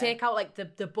 Yeah. Take out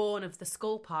the bone of the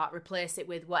skull part, replace it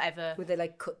with whatever. Would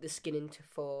they cut the skin into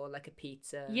four like a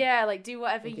pizza? Yeah, do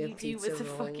whatever you do with the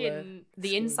fucking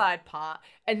the inside part,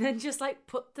 and then just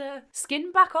put the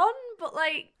skin back on, but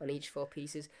on each four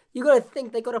pieces. You gotta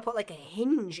think they gotta put a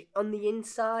hinge on the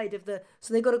inside of the.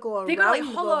 So they gotta go around. They gotta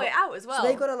hollow it out as well. So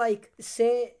they gotta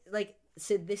say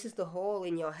this is the hole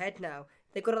in your head now.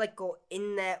 They've got to go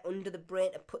in there under the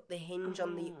brain to put the hinge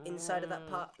on the inside of that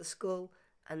part of the skull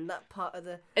and that part of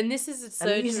the... And this is a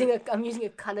surgery... I'm using a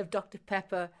can of Dr.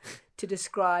 Pepper to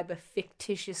describe a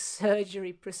fictitious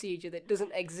surgery procedure that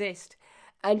doesn't exist.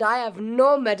 And I have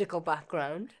no medical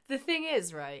background. The thing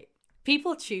is, right,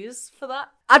 people choose for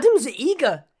that. Adam's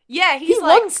eager. Yeah, he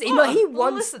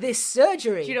wants this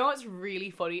surgery. Do you know what's really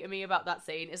funny to me about that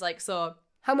scene is so...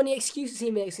 How many excuses he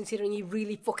makes considering he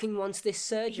really fucking wants this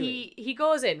surgery? He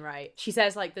goes in, right? She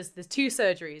says, like, there's two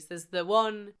surgeries. There's the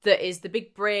one that is the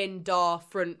big brain, door,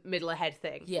 front, middle of head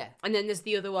thing. Yeah. And then there's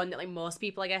the other one that, like, most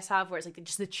people, I guess, have, where it's, like,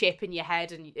 just the chip in your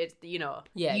head and, it's, you know,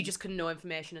 you just couldn't know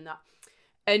information and that.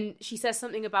 And she says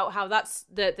something about how that's,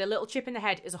 the little chip in the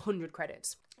head is 100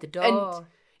 credits. The door.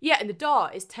 And the door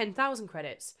is 10,000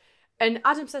 credits. And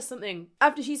Adam says something,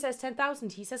 after she says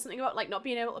 10,000, he says something about, like, not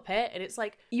being able to pay it. And it's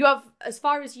like, you have, as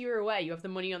far as you're aware, you have the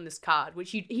money on this card, which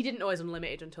he didn't know was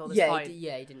unlimited until this point. He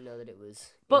didn't know that it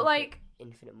was but like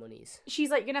infinite monies.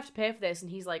 She's like, you're going to have to pay for this. And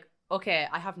he's like, okay,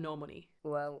 I have no money.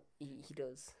 Well, he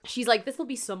does. She's like, this will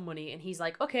be some money. And he's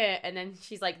like, okay. And then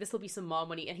she's like, this will be some more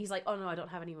money. And he's like, oh no, I don't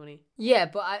have any money. Yeah,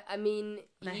 but I mean...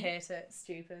 I hate it.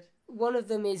 Stupid. One of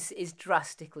them is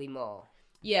drastically more.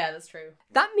 Yeah, that's true.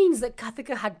 That means that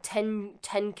Kathika had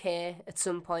 10k at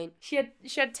some point. She had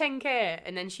 10k,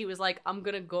 and then she was like, I'm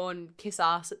gonna go and kiss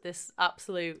ass at this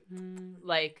absolute,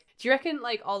 like... Do you reckon,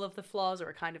 like, all of the floors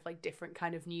are kind of, like, different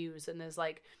kind of news, and there's,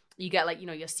 like, you get, like, you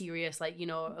know, your serious, like, you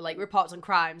know, like, reports on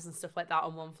crimes and stuff like that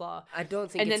on one floor. I don't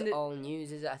think it's all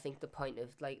news, is it? I think the point of,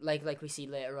 like we see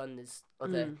later on, there's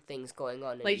other things going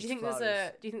on. Like, do you think there's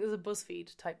a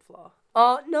BuzzFeed type floor?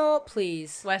 Oh, no,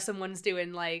 please. Where someone's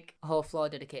doing, like... A whole floor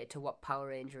dedicated to what Power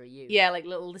Ranger are you? Yeah, like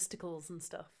little listicles and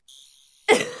stuff.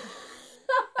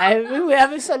 We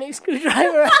have a sonic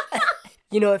screwdriver.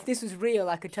 You know, if this was real,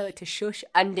 I could tell it to shush,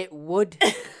 and it would.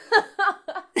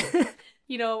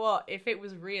 You know what? If it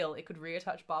was real, it could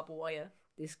reattach barbed wire.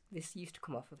 This used to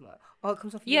come off of my... Oh, it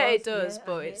comes off of Yeah, yours? it does,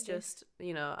 but it's just,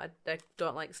 you know, I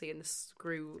don't like seeing the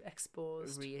screw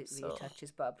exposed.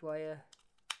 Reattaches barbed wire.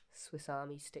 Swiss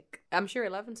Army stick. I'm sure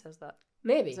 11 says that.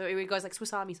 Maybe. So it goes like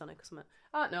Swiss Army Sonic or something.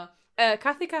 I don't know.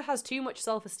 Kathika has too much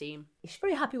self-esteem. She's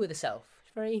very happy with herself.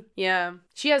 She's very... Yeah.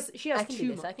 She has I can too do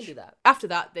this, much. I can do that. After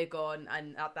that, they go on,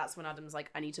 and that's when Adam's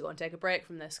like, I need to go and take a break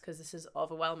from this because this is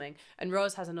overwhelming. And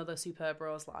Rose has another superb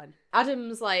Rose line.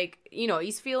 Adam's like, you know,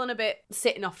 he's feeling a bit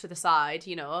sitting off to the side,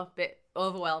 you know, a bit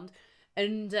overwhelmed.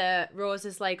 And Rose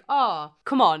is like, oh,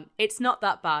 come on, it's not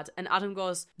that bad. And Adam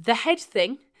goes, the head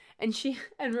thing?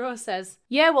 And Rose says,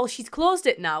 yeah, well, she's closed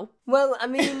it now. Well, I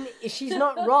mean, if she's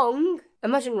not wrong.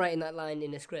 Imagine writing that line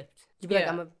in a script. You'd be like,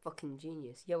 I'm a fucking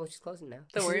genius. Yeah, well, she's closing now.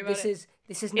 Don't worry about it.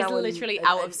 This is now literally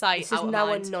out of sight, This out is of now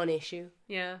mind. a non-issue.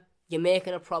 Yeah. You're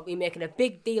making a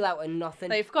big deal out of nothing,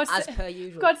 like, per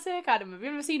usual. For God's sake, Adam, have you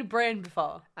ever seen a brain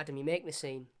before? Adam, you're making a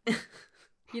scene.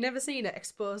 You never seen an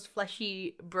exposed,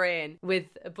 fleshy brain with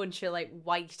a bunch of, like,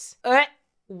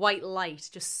 white light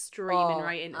just streaming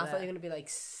right into I thought you were going to be, like,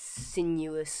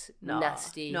 sinuous,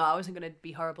 nasty. No, I wasn't going to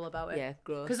be horrible about it. Yeah,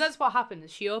 gross. Because that's what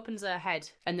happens. She opens her head,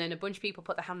 and then a bunch of people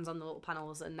put their hands on the little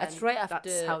panels, and then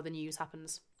that's how the news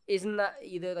happens. Isn't that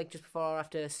either, like, just before or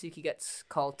after Sukie gets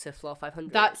called to floor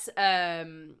 500? That's,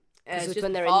 it's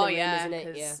when they're in the room, isn't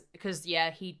it? Yeah. Because,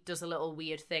 he does a little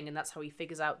weird thing, and that's how he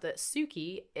figures out that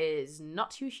Sukie is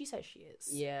not who she says she is.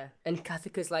 Yeah. And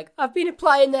Kathika's like, I've been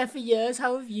applying there for years.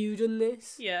 How have you done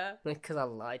this? Yeah. Like, because I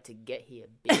lied to get here,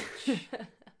 bitch.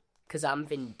 Because I'm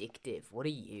vindictive. What are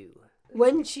you?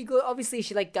 When she obviously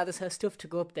she, like, gathers her stuff to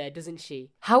go up there, doesn't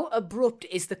she? How abrupt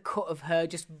is the cut of her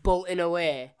just bolting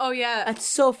away? Oh, yeah. That's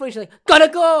so funny. She's like, gotta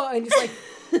go! And just,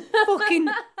 like, fucking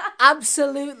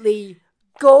absolutely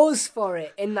goes for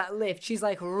it in that lift. She's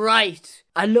like, right,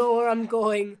 I know where I'm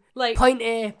going. Like, point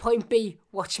A, point B,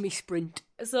 watch me sprint.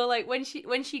 So, like, when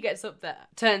she gets up there,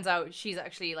 turns out she's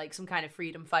actually, like, some kind of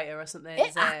freedom fighter or something.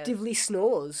 It actively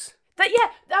snores.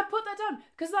 I put that down,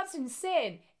 because that's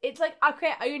insane. It's like,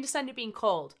 okay, I understand it being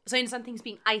cold, so I understand things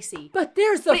being icy. But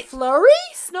there's the flurry?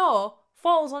 Snow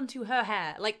falls onto her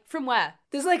hair. Like, from where?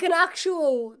 There's, like, an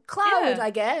actual cloud,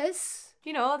 I guess.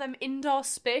 You know, them indoor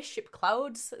spaceship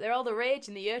clouds, they're all the rage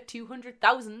in the year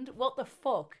 200,000. What the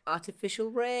fuck? Artificial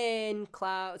rain,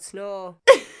 cloud, snow.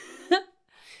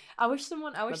 I wish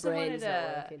someone had put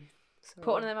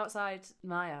one of them outside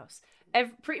my house.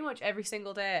 Pretty much every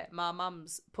single day, my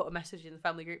mum's put a message in the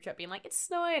family group chat being like, it's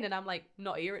snowing, and I'm like,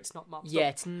 not here, it's not, Mum. Yeah,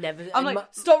 it's never... I'm like,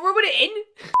 stop rubbing it in!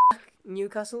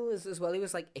 Newcastle as well, he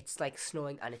was like, it's like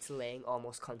snowing and it's laying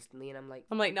almost constantly, and I'm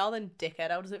like, now then,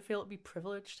 dickhead, how does it feel to be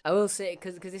privileged? I will say,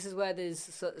 because this is where there's,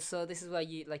 so this is where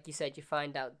you, like you said, you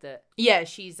find out that... Yeah,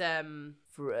 she's,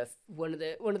 for one of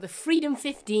the Freedom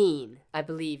 15, I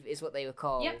believe, is what they were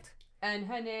called. Yep. And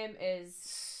her name is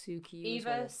Sukie.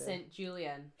 Eva St.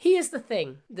 Julian. Here's the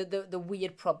thing, the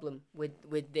weird problem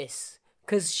with this,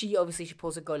 Because she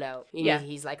pulls a gun out. Yeah.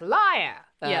 He's like, liar!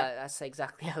 Yeah. That's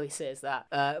exactly how he says that.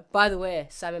 By the way,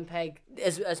 Simon Pegg,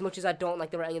 as much as I don't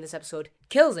like the writing of this episode,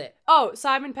 kills it. Oh,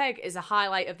 Simon Pegg is a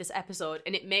highlight of this episode,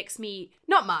 and it makes me,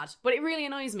 not mad, but it really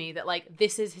annoys me that, like,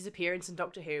 this is his appearance in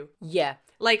Doctor Who. Yeah.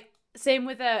 Like, same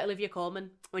with Olivia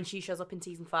Colman when she shows up in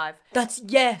season 5. That's,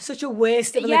 such a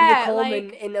waste of Olivia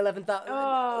Colman in 11th Hour.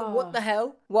 Oh. What the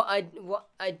hell? What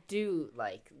I do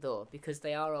like, though, because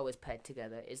they are always paired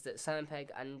together, is that Simon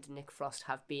Pegg and Nick Frost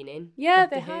have been in Yeah,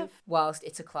 Doctor they Who, have. whilst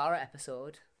it's a Clara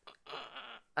episode.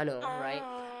 I know, right?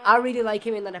 I really like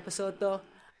him in that episode, though.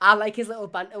 I like his little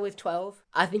banter with 12.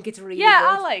 I think it's really good.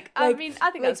 I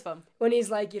think that's fun. When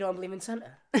he's like, you don't believe in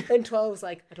Santa. And 12's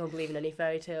like, I don't believe in any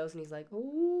fairy tales. And he's like,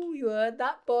 oh, you heard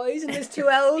that, boys? And there's 2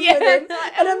 elves with him.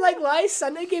 And I'm like, why is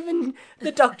Santa giving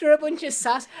the Doctor a bunch of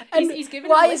sass? And he's giving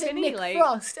why him is it Nick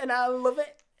Frost? And I love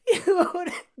it. What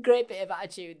a great bit of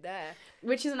attitude there.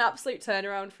 Which is an absolute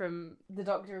turnaround from the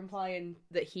Doctor implying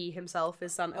that he himself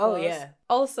is Santa Oh, Claus. yeah.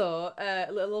 Also,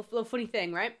 a little funny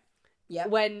thing, right? Yeah.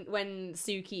 When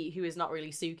Sukie, who is not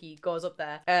really Sukie, goes up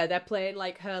there, they're playing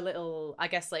like her little, I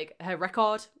guess like her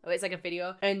record. It's like a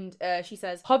video, and she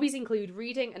says hobbies include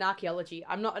reading and archaeology.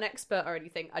 I'm not an expert or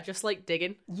anything. I just like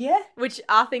digging. Yeah. Which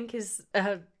I think is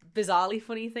a bizarrely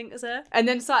funny thing to say. And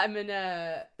then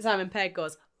Simon Pegg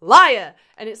goes, liar!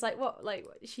 And it's like, what? Like,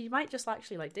 she might just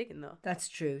actually like digging though. That's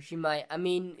true. She might. I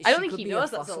mean, I don't think he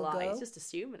knows that's a lie. He's just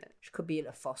assuming it. She could be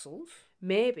into fossils.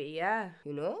 Maybe, yeah.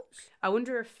 Who knows? I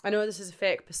wonder if... I know this is a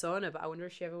fake persona, but I wonder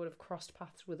if she ever would have crossed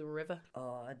paths with a River.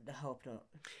 Oh, I hope not.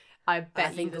 I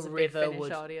bet think there's a River big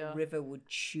Finnish audio. River would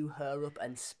chew her up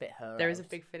and spit her There out. is a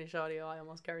big Finnish audio, I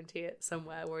almost guarantee it,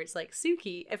 somewhere, where it's like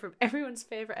Sukie, everyone's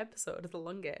favourite episode of The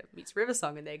Long Game, meets River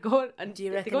Song, and they go and do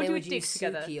you reckon they go they do a would dig use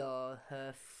together. Sukie or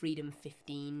her Freedom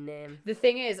 15 name? The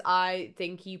thing is, I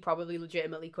think you probably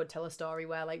legitimately could tell a story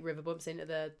where like River bumps into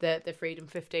the Freedom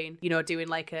 15, you know, doing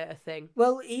like a thing.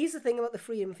 Well, here's the thing about the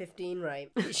Freedom 15,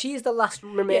 right? She's the last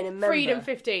remaining member. Freedom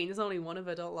 15, there's only one of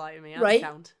her, don't lie to me, I Right.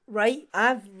 count. Right?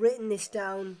 I've written this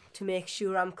down to make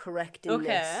sure I'm correct in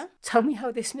this. Tell me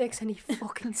how this makes any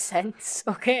fucking sense,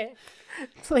 okay?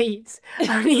 Please.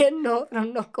 I need to know that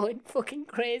I'm not going fucking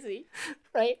crazy.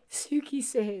 Right? Sukie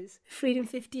says Freedom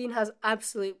 15 has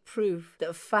absolute proof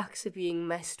that facts are being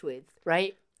messed with,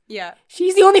 right? Yeah.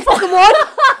 She's the only fucking one!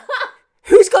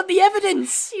 Who's got the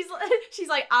evidence? She's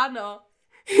like, I know.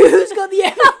 Who's got the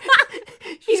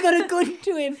evidence? She's got a gun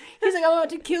to him. He's like, I'm about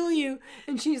to kill you.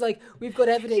 And she's like, we've got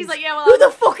evidence. She's like, yeah, well, who the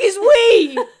fuck is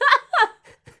we?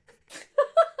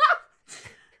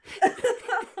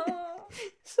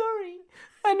 Sorry.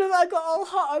 I know that I got all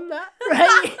hot on that.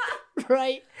 Right?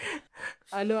 Right.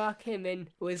 I know I came in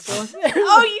with both.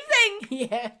 Oh, you think?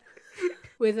 Yeah.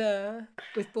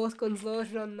 With both guns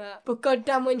loaded on that. But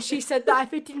goddamn, when she said that,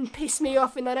 if it didn't piss me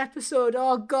off in that episode,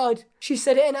 oh god. She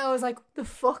said it and I was like, what the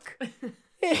fuck?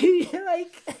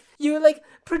 You were like,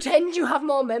 pretend you have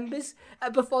more members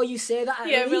before you say that.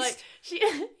 Yeah, we're like,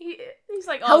 he's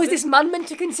like, oh, how is this man meant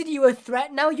to consider you a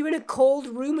threat now? You're in a cold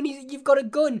room and you've got a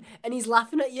gun and he's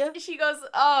laughing at you. She goes,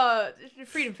 oh,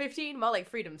 Freedom 15, more like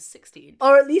Freedom 16.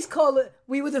 Or at least call it,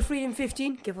 we were the Freedom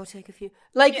 15, give or take a few.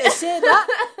 Like, say that.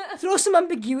 Throw some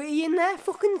ambiguity in there.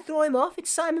 Fucking throw him off.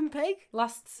 It's Simon Pegg.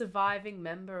 Last surviving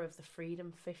member of the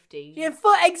Freedom 15. Yeah,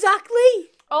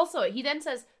 exactly. Also, he then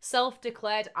says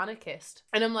self-declared anarchist,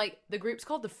 and I'm like, the group's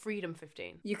called the Freedom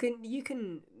 15. You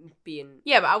can be in.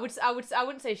 Yeah, but I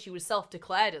wouldn't say she was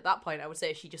self-declared at that point. I would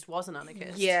say she just was an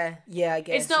anarchist. Yeah, I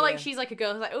guess. It's not like she's like a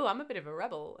girl who's like, oh, I'm a bit of a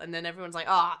rebel, and then everyone's like,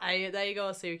 oh, there you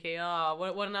go, Sukie. Oh,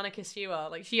 what an anarchist you are.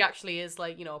 Like, she actually is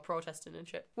like, you know, protesting and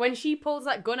shit. When she pulls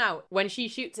that gun out, when she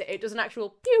shoots it, it does an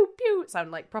actual pew pew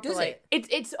sound, like proper. Does like it?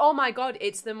 it's oh my god,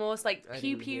 it's the most like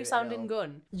pew hear pew it sounding at all.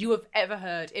 gun you have ever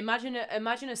heard. Imagine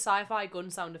a sci-fi gun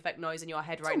sound effect noise in your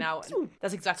head right now. And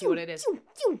that's exactly what it is.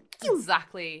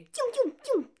 Exactly.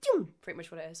 Pretty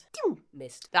much what it is.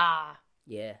 Missed. Ah.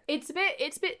 Yeah. It's a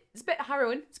bit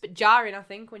harrowing. It's a bit jarring, I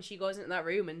think, when she goes into that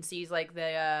room and sees like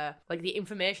the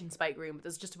information spike room, but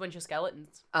there's just a bunch of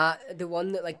skeletons. The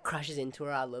one that like crashes into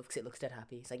her, I love because it looks dead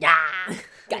happy. It's like, yeah,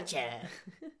 gotcha.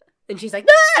 And she's like,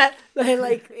 ah!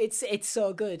 Like it's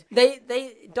so good.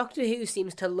 They Doctor Who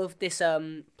seems to love this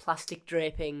plastic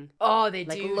draping. Oh, they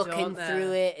like do, looking don't they?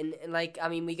 through it and like I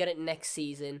mean we get it next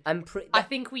season. I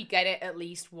think we get it at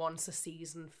least once a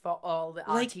season for all the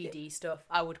Like- RTD stuff.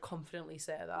 I would confidently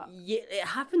say that. Yeah, it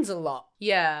happens a lot,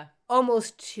 Yeah.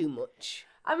 almost too much.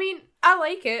 I mean, I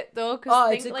like it though, because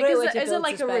Oh, it's a great way to is it build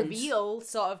like suspense. a reveal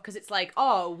sort of? Because it's like,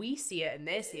 oh, we see it and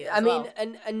they see it. I as mean,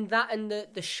 well. and that and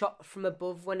the shot from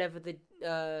above whenever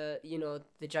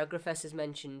the geographers has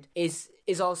mentioned is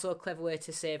also a clever way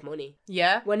to save money.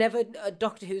 Yeah. Whenever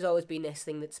Doctor Who's always been this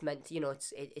thing that's meant to,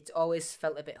 it's always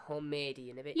felt a bit homemadey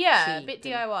and a bit Yeah, cheap a bit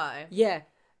and, DIY. Yeah.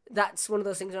 That's one of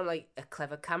those things where I'm like, a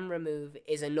clever camera move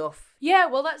is enough. Yeah,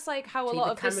 well, that's like how a To lot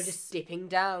the of camera this... just dipping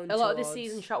down. A lot of this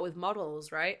season shot with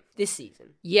models, right? This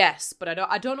season. Yes, but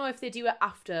I don't know if they do it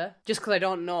after, just because I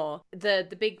don't know. The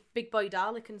big boy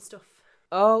Dalek and stuff.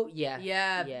 Oh, yeah.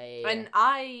 Yeah. Yeah. And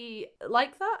I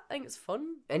like that. I think it's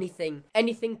fun.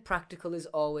 Anything practical is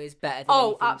always better than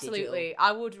Oh, anything absolutely. digital.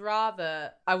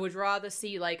 I would rather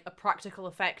see like a practical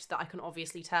effect that I can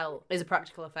obviously tell is a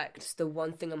practical effect. It's the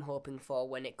one thing I'm hoping for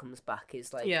when it comes back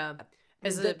is like... Yeah.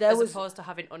 As opposed to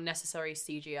having unnecessary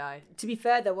CGI. To be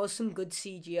fair, there was some good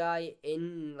CGI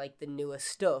in like the newer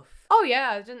stuff. Oh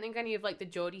yeah, I didn't think any of like the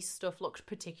Jodie stuff looked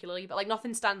particularly, but like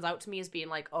nothing stands out to me as being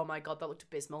like, oh my god, that looked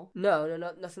abysmal. No,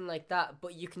 nothing like that.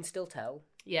 But you can still tell.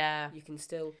 Yeah. You can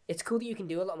still... It's cool that you can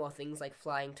do a lot more things like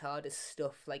flying TARDIS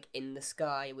stuff like in the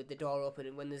sky with the door open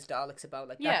and when there's Daleks about.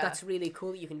 Like Yeah. that's really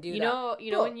cool that you can do that.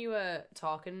 You know when you were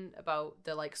talking about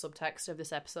the like subtext of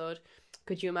this episode,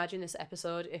 could you imagine this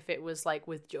episode if it was like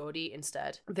with Jodie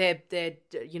instead? They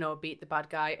beat the bad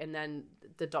guy and then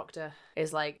the Doctor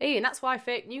is like, hey, and that's why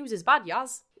fake news is bad,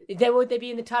 Yaz. They'd be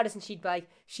in the TARDIS and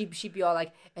she'd be all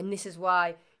like, and this is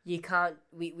why we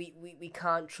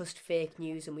can't trust fake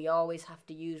news and we always have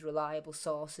to use reliable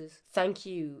sources. Thank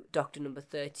you, Doctor Number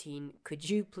 13. Could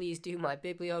you please do my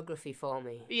bibliography for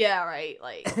me? Yeah, right.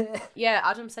 Like, yeah,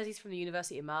 Adam says he's from the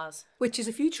University of Mars. Which is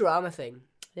a Futurama thing.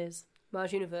 It is.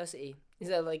 Mars University. Is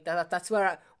that like that? That's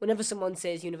where whenever someone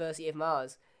says University of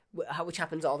Mars, which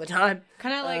happens all the time,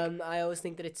 Can I like? I always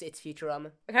think that it's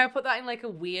Futurama. Can I put that in like a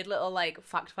weird little like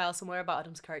fact file somewhere about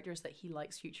Adam's character is that he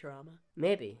likes Futurama?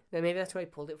 Maybe that's where I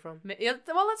pulled it from. Yeah,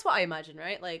 well, that's what I imagine,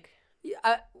 right? Like,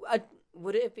 Yeah,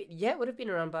 would it have been? Yeah, it would have been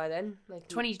around by then, like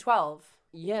 2012.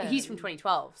 Yeah, He's from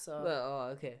 2012, so Well,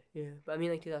 okay, yeah, but I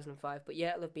mean like 2005. But yeah,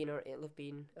 it'll have been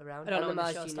around. I don't know when the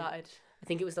Mars show Uni- started. I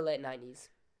think it was the late 90s.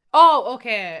 Oh,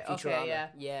 okay, Futurama. yeah.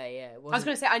 Yeah. It I was wasn't-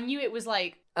 gonna say I knew it was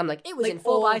like I'm like it was like in 4x3.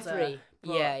 older,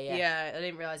 but Yeah. yeah. I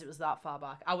didn't realize it was that far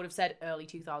back. I would have said early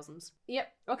 2000s.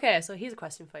 Yep. Okay, so here's a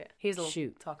question for you. Here's a little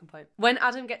Shoot. talking point. When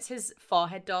Adam gets his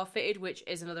forehead door fitted, which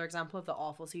is another example of the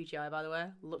awful CGI, by the way,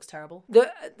 looks terrible.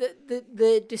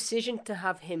 The decision to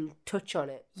have him touch on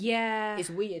it Yeah. is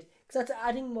weird because that's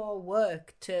adding more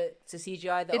work to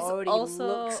CGI that already looks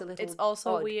a little. It's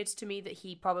also odd. weird to me that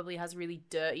he probably has really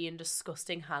dirty and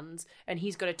disgusting hands, and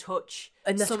he's going to touch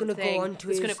And that's something gonna go onto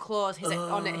that's his- going to close his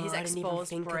on it, his I didn't even exposed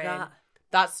think of brain. that.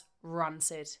 That's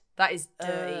rancid. That is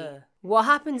dirty. What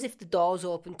happens if the door's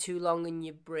open too long and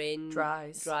your brain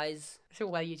Dries. Dries.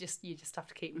 Well, you just have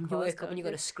to keep them You closed. wake up and you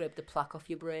got don't to scrape the plaque off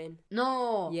your brain.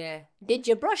 No. Yeah. Did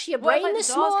you brush your What if, brain like, this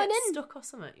the doors morning? get stuck or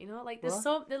something? You know, like there's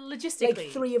What? logistically. Like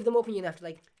 3 of them open, you'd have to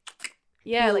like.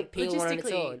 Yeah, like peel one on its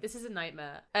logistically, own. this is a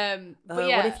nightmare. But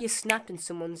yeah, What if you snapped and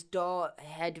someone's door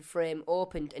head frame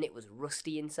opened and it was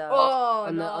rusty inside Oh,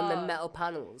 on the no. metal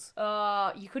panels?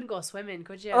 you couldn't go swimming,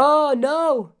 could you? Oh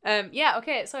no! Yeah,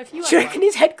 okay. So if you Do you reckon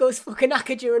his head goes fucking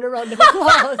knackered during a round of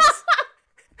applause?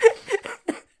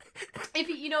 if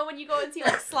you know when you go and see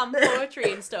like slam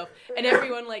poetry and stuff, and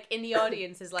everyone like in the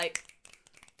audience is like.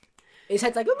 His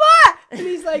head's like, what? And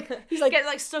he's like, Gets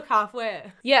like stuck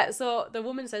halfway. Yeah, so the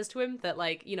woman says to him that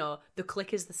like, you know, the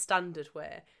click is the standard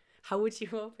way. How would you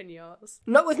open yours?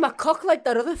 not with my cock like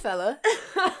that other fella.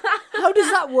 How does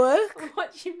that work?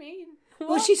 What do you mean?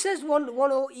 Well, she says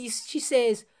she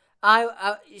says,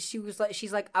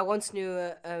 she's like, I once knew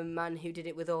a man who did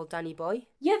it with old Danny Boy.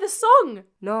 Yeah, the song.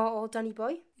 No, old Danny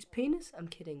Boy? His penis? I'm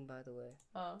kidding, by the way.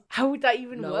 Oh. How would that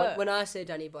even No, work? when I say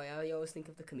Danny Boy, I always think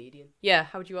of the comedian. Yeah,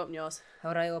 how would you open yours? How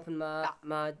would I open my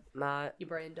Your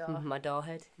brain door. my door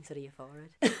head instead of your forehead?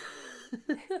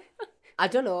 I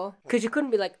don't know, because you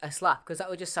couldn't be like a slap, because that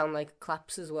would just sound like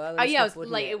claps as well. Oh yeah, stuff,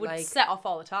 wouldn't like it would like, set off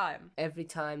all the time. every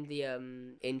time the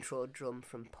intro drum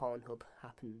from Pornhub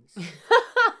happens.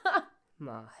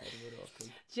 My head would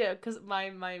open. Yeah, because my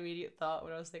immediate thought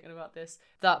when I was thinking about this,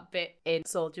 that bit in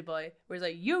Soldier Boy, where he's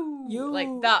like, you, like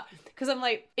that. Because I'm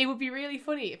like, it would be really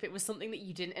funny if it was something that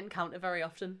you didn't encounter very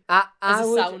often.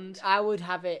 Sound. I would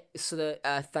have it so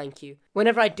that, thank you.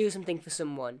 Whenever I do something for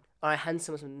someone, or I hand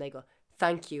someone something, they go,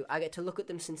 thank you. I get to look at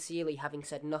them sincerely, having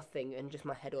said nothing, and just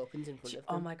my head opens in front of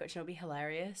them. Oh my god, you know, it'd be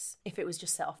hilarious if it was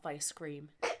just set off by a scream.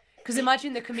 Because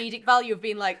imagine the comedic value of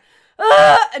being like,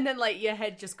 ah! And then like your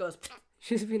head just goes.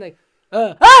 She's been like,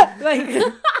 ah! Like, It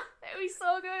would be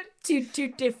so good. two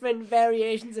different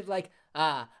variations of like,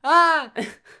 ah.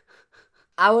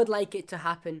 I would like it to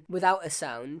happen without a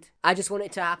sound. I just want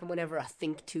it to happen whenever I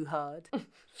think too hard.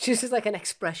 She's just like an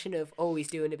expression of, oh, he's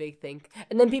doing a big think.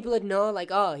 And then people would know, like,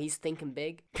 oh, he's thinking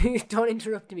big. Don't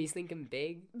interrupt him, he's thinking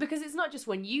big. Because it's not just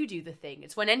when you do the thing,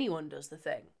 it's when anyone does the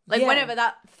thing. Like, whenever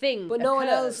that thing But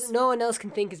occurs. no one else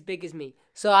can think as big as me.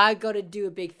 So I got to do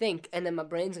a big think, and then my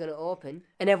brain's going to open,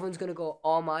 and everyone's going to go,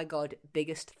 oh my God,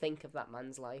 biggest think of that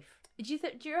man's life. Do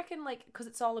you reckon, like, because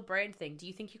it's all a brain thing, do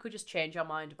you think you could just change your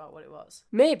mind about what it was?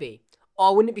 Maybe.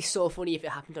 Oh, wouldn't it be so funny if it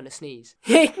happened on a sneeze?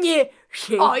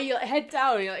 Oh, you like, head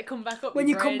down and you like come back up. When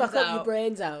you come back up, your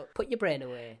brain's out. Put your brain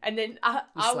away. And then I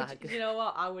would, you know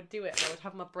what? I would do it. I would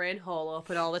have my brain hole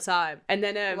open all the time. And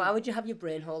then why would you have your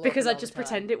brain hole? Because open I'd just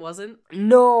pretend it wasn't.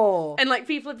 No. And like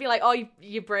people would be like, "Oh,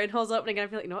 your brain hole's opening," and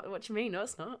I'd be like, "No, what do you mean? No,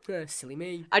 it's not." Silly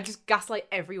me. I'd just gaslight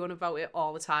everyone about it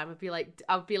all the time. I'd be like,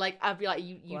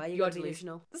 you're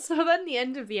delusional. So then the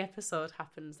end of the episode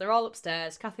happens. They're all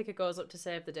upstairs. Kathika goes up to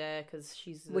save the day because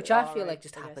she's I feel like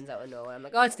just happens out of nowhere. I'm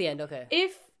like, oh, it's the end, okay.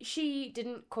 If she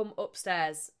didn't come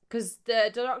upstairs, because the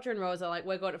doctor and Rose are like,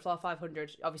 we're going to floor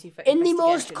 500, obviously for in the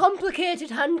most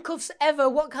complicated handcuffs ever.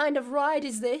 What kind of ride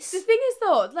is this? The thing is,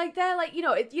 though, like they're like, you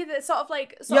know, you're sort of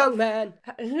like young man.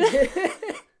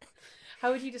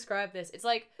 How would you describe this? It's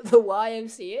like the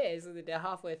YMCA, so they're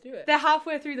halfway through it. They're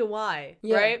halfway through the Y,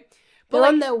 right? But they're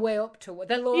on their way up to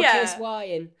they're lowercase y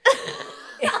in.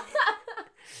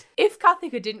 If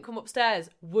Kathika didn't come upstairs,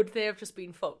 would they have just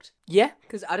been fucked? Yeah,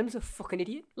 because Adam's a fucking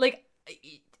idiot. Like,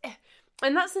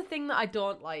 and that's the thing that I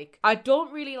don't like. I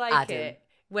don't really like Adam. it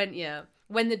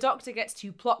when the doctor gets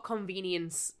to plot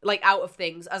convenience, like, out of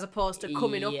things, as opposed to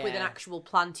coming up with an actual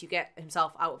plan to get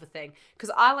himself out of a thing. Because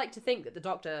I like to think that the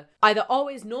doctor either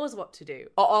always knows what to do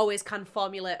or always can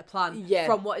formulate a plan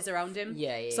from what is around him.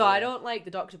 So I don't like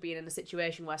the doctor being in a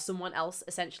situation where someone else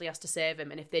essentially has to save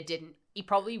him, and if they didn't, he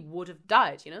probably would have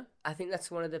died, you know? I think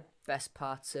that's one of the best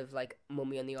parts of, like,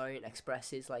 Mummy on the Orient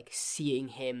Express is, like, seeing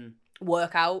him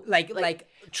work out. Like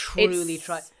truly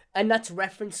try. And that's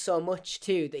referenced so much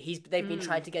too that they've been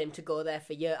trying to get him to go there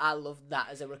for years. I love that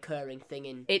as a recurring thing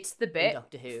in. It's the bit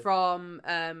Doctor Who from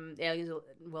Aliens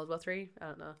World War 3. I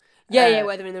don't know. Yeah,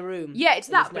 where they're in the room. Yeah, it's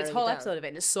that, but it's a whole episode of it,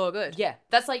 and it's so good. Yeah,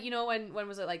 that's like, you know, when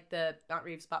was it, like, the Matt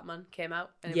Reeves Batman came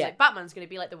out, and it was like, Batman's going to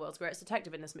be like the world's greatest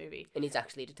detective in this movie, and he's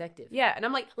actually a detective. Yeah, and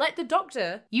I'm like, let the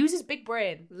Doctor use his big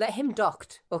brain. Let him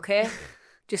docked, okay?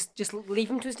 Just leave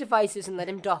him to his devices and let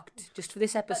him docked just for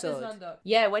this episode.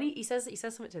 Yeah, when he says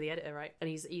something to the editor, right? And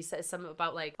he says something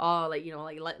about like, oh, like, you know,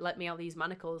 like let me out these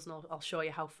manacles and I'll show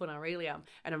you how fun I really am.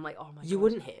 And I'm like, oh my God. You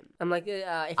wouldn't hit him. I'm like,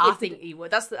 I think he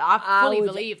would. I fully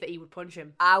believe that he would punch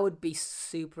him. I would be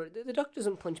super. The Doctor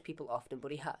doesn't punch people often,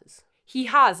 but he has. He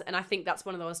has, and I think that's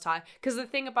one of those times. Because the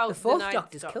thing about the fourth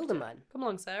Doctor's killed a man. Come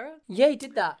along, Sarah. Yeah, he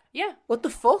did that. Yeah. What the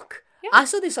fuck? Yeah. I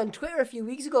saw this on Twitter a few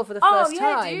weeks ago for the first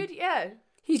time. Oh yeah, dude. Yeah.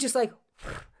 He's just like.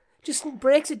 Just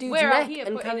breaks a dude's neck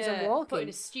and carries on walking. Putting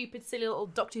a stupid, silly little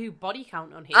Doctor Who body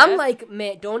count on here. I'm like,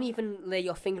 mate, don't even lay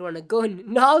your finger on a gun.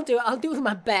 No, I'll do it. I'll do it with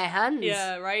my bare hands.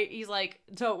 Yeah, right. He's like,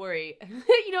 don't worry.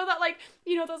 You know that, like,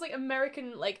 you know those like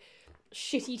American like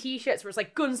shitty T-shirts where it's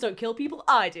like, guns don't kill people.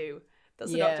 I do.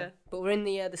 That's the Doctor. But we're in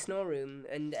the snow room,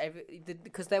 and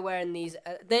because they're wearing these,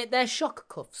 they're shock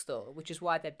cuffs though, which is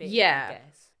why they're big. Yeah. I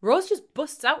guess. Rose just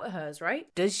busts out of hers, right?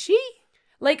 Does she?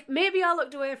 Like, maybe I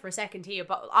looked away for a second here,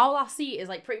 but all I see is,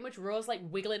 like, pretty much Rose, like,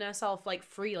 wiggling herself, like,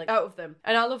 free, like, out of them.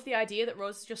 And I love the idea that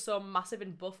Rose is just so massive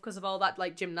and buff because of all that,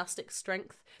 like, gymnastic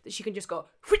strength that she can just go,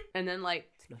 and then,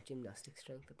 like... It's not gymnastic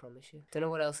strength, I promise you. Don't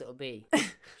know what else it'll be.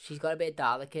 She's got a bit of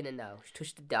Dalek in her now. She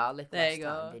touched the Dalek last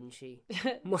time, didn't she?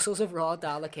 Muscles of raw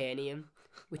Dalekanium,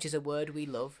 which is a word we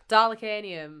love.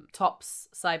 Dalekanium tops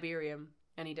Siberium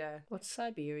any day. What's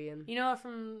Siberian? You know,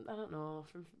 from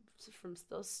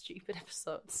those stupid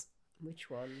episodes. Which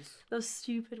ones? Those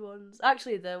stupid ones.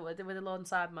 Actually, they were the Lone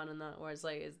Sideman and that, where it's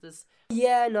like, is this...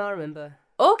 Yeah, no, I remember.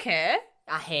 Okay.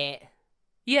 I hate.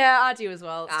 Yeah, I do as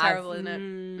well. It's terrible, isn't it?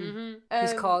 Mm-hmm.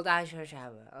 It's called I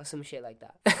Shower or some shit like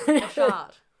that. A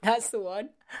shard. That's the one.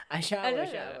 I shower.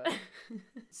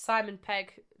 Simon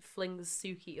Pegg flings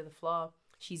Sukie to the floor.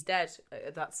 She's dead.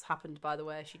 That's happened, by the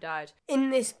way. She died.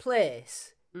 In this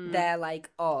place, they're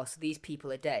like, oh, so these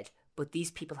people are dead. But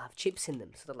these people have chips in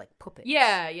them, so they're like puppets.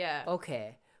 Yeah, yeah.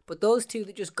 Okay. But those two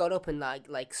that just got up and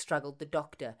like straggled the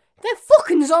Doctor, they're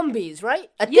fucking zombies,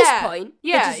 right? At this point,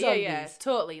 yeah,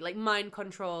 totally. Like mind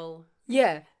control.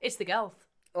 Yeah. It's the Gelth.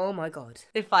 Oh my God.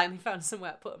 They finally found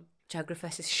somewhere to put them.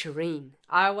 Jagrafess Shireen.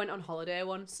 I went on holiday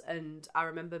once and I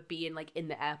remember being like in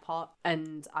the airport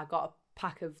and I got a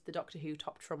pack of the Doctor Who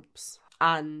Top Trumps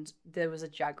and there was a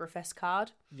Jagrafess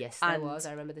card. Yes, there was.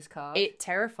 I remember this card. It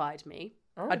terrified me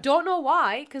Oh. I don't know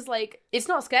why, because, like, it's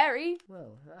not scary.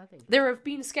 Well, I think... There have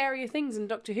been scarier things in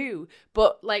Doctor Who,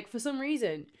 but, like, for some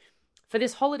reason, for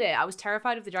this holiday, I was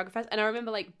terrified of the Dragonfest, and I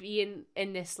remember, like, being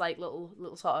in this, like, little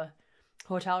sort of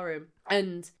hotel room,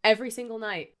 and every single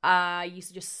night, I used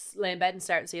to just lay in bed and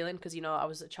stare at the ceiling, because, you know, I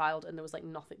was a child, and there was, like,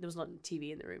 nothing, there was not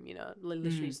TV in the room, you know,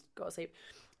 literally just go to sleep.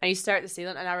 And you stare at the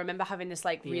ceiling, and I remember having this,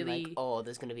 like, being really... like, oh,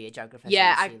 there's going to be a Dragonfest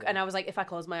yeah, on the ceiling. and I was like, if I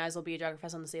close my eyes, there'll be a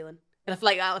Dragonfest on the ceiling. And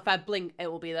if I blink,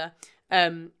 it will be there.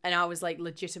 And I was, like,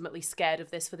 legitimately scared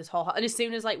of this for this whole... And as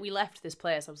soon as, like, we left this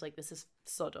place, I was like, this is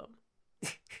so dumb.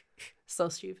 So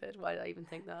stupid. Why did I even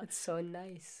think that? It's so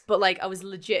nice. But, like, I was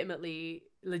legitimately,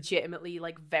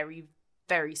 like, very,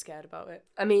 very scared about it.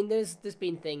 I mean, there's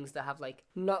been things that have, like,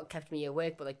 not kept me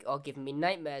awake, but, like, or given me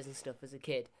nightmares and stuff as a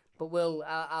kid. But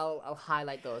I'll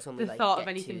highlight those when we, like, the thought get of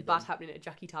anything to bad them. happening to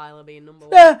Jackie Tyler being number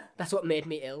one. That's what made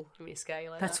me ill. Give me a scare you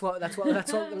like That's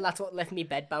that. what left me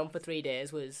bedbound for 3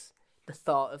 days was the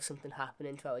thought of something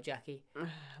happening to our Jackie.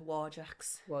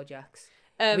 Warjacks.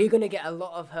 We're gonna get a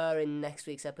lot of her in next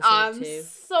week's episode I'm too.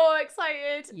 so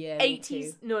excited. Yeah, me 80s.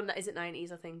 too. No, is it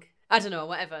 90s, I think? I don't know,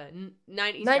 whatever.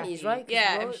 90s. 90s, Jackie. right? 'Cause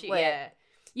Yeah, we're- she, wait. yeah.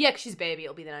 Yeah, because she's a baby,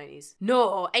 it'll be the 90s.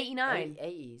 No, 89.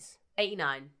 80s.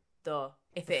 89, though,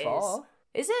 if it is. Before?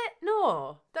 Is it?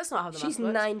 No, that's not how the She's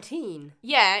math works. 19.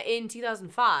 Yeah, in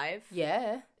 2005.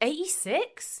 Yeah.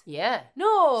 86? Yeah.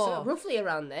 No. So roughly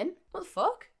around then. What the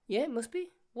fuck? Yeah, it must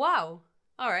be. Wow.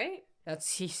 All right.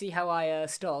 That's you see how I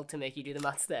stalled to make you do the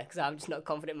maths there because I'm just not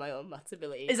confident in my own maths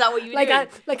ability. Is that what you were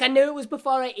doing? I knew it was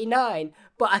before 89,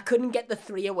 but I couldn't get the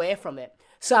 3 away from it.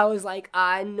 So I was like,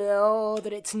 I know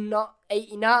that it's not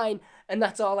 89, and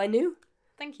that's all I knew.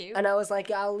 Thank you. And I was like,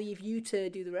 I'll leave you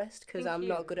to do the rest because Thank I'm you.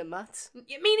 not good at maths. Me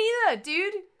neither,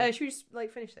 dude. Should we just,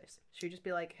 like, finish this? Should we just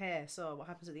be like, hey, so what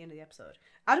happens at the end of the episode?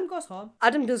 Adam goes home.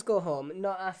 Adam does go home,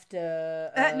 not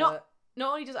after...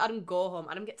 Not only does Adam go home,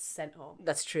 Adam gets sent home.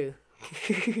 That's true.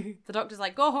 The doctor's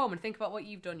like, go home and think about what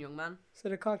you've done, young man.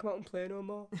 So I can't come out and play no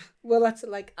more. Well, that's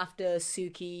like after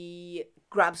Sukie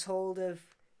grabs hold of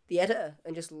the editor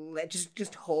and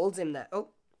just holds him there. Oh.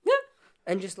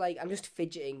 And just like, I'm just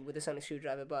fidgeting with the sonic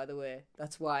screwdriver, by the way.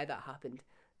 That's why that happened.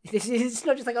 It's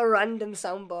not just like a random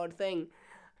soundboard thing.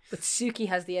 But Sukie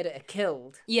has the editor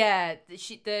killed. Yeah, the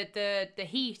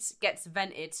heat gets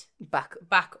vented Back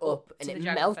up and to it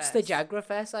the melts the Jagrafest.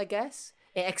 Jagrafest, I guess.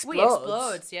 It explodes. Well, it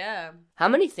explodes, yeah. How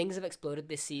many things have exploded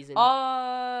this season?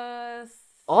 All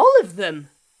All of them.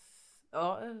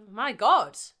 Oh my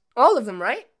god. All of them,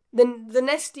 right? The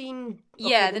Nestine...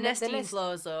 Yeah, okay, the Nestine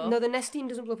blows up. No, the Nestine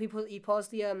doesn't blow people. You pause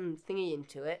the thingy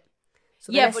into it.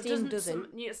 So the yeah, Nestine but doesn't.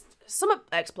 Some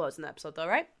explodes in the episode, though,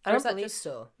 right? I Or don't is that believe just-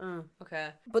 so. Oh, okay.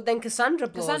 But then Cassandra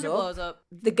blows up.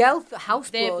 The girl house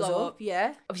They blows blow up. up.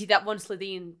 Yeah. Obviously, that one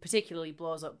Slitheen particularly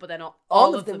blows up, but then not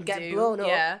All of them get do. blown up.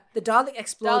 Yeah. The Dalek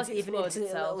explodes Dalek even explodes into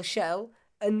a itself. little shell.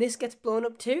 And this gets blown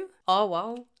up too. Oh,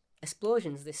 wow.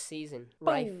 Explosions this season.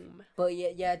 Right. Boom. But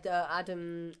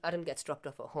Adam gets dropped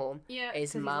off at home. Yeah,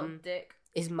 His 'cause he's a mum... dick.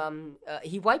 His mum,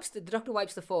 the doctor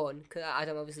wipes the phone, because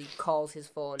Adam obviously calls his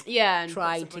phone, Yeah, and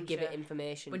trying puts a to give bunch it of-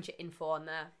 information. bunch of info on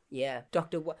there. Yeah,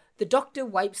 the doctor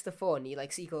wipes the phone.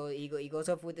 He goes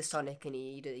over with the sonic and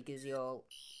he gives you all,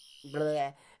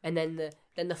 blah, and then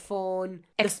the phone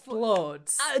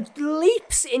Explodes.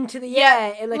 leaps into the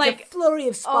Yeah, air in like like, a flurry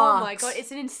of Oh sparks. my god,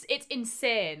 it's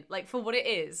insane. Like, for what it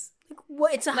is.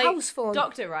 What? It's a Like, house phone.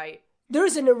 Doctor, right? There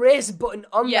is an erase button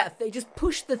on Yeah. that thing. Just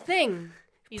push the thing.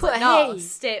 He's Put like, a no, hey.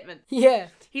 statement. Yeah.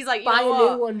 He's like, you Buy know a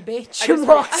what? new one, bitch. I And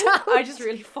walks out. just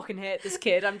really fucking hate this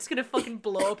kid. I'm just gonna fucking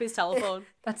blow up his telephone.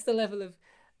 That's the level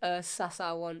of sass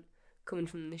I want coming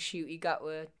from the shoot he got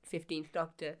with 15th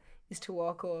Doctor, is to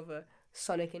walk over,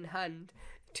 Sonic in hand,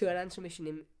 to an answer machine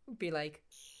and be like,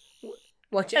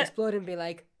 watch it explode and be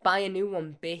like, buy a new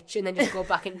one, bitch, and then just go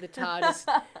back into the TARDIS,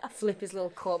 flip his little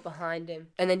coat behind him,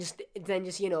 and then just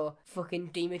fucking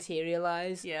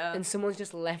dematerialise. Yeah. And someone's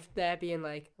just left there being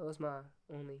like, that was my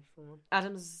only phone.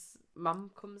 Adam's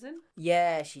mum comes in.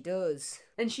 Yeah, she does.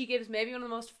 And she gives maybe one of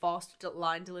the most forced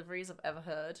line deliveries I've ever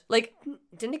heard. Like,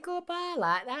 Didn't it go by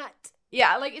like that?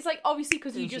 yeah, like, it's like, obviously,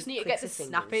 because you And she just need to get clicks the her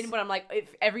snap fingers. in, but I'm like,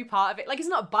 if every part of it, like, it's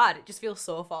not bad, it just feels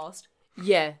so forced.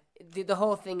 Yeah, the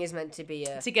whole thing is meant to be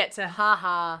a To get to, ha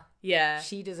ha. yeah,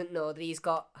 She doesn't know that he's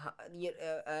got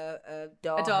a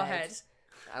door, a door head. head.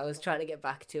 I was trying to get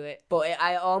back to it, but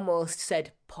I almost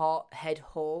said head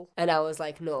hole, and I was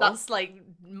like, no. That's like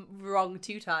wrong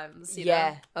 2 times. You Yeah,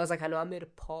 know? I was like, I know I made a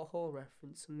porthole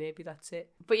reference, so maybe that's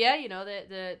it. But yeah, you know,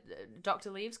 the doctor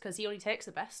leaves because he only takes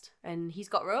the best, and he's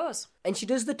got Rose. And she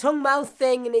does the tongue mouth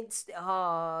thing, and it's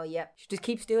yeah. She just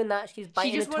keeps doing that. She keeps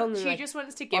biting her tongue. She just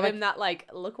wants to give him that like,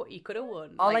 look what you could have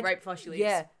won, like right before she leaves.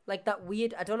 Yeah, like that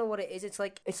weird. I don't know what it is. It's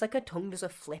like her tongue does a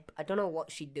flip. I don't know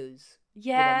what she does.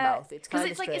 Yeah, with her mouth. It's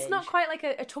kind of like it's not quite like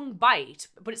a tongue bite,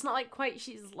 but it's not like quite.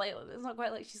 It's not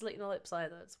quite like she's licking her lips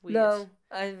either. It's weird. No,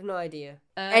 I have no idea.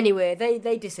 Anyway,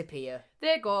 they disappear.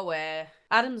 They go away.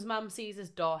 Adam's mum sees his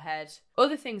door head.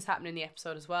 Other things happen in the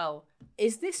episode as well.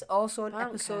 Is this also an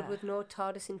episode with no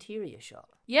TARDIS interior shot?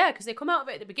 Yeah, because they come out of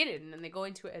it at the beginning and then they go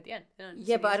into it at the end.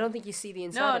 Yeah, but I don't think you see the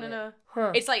inside of it. No.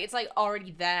 Huh. It's like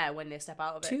already there when they step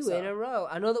out of it. 2 in a row.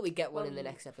 I know that we get one in the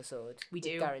next episode. We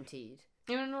do. Guaranteed.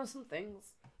 You want to know some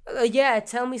things? Yeah,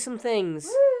 tell me some things.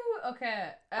 Woo! Okay.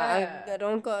 I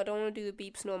don't want to do the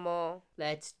beeps no more.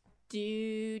 Let's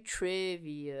do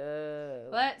trivia.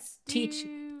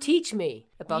 Teach me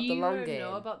about the long game. You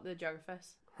know about the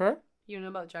Jagrafest? Huh? You know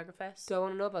about the Jagrafest? Do I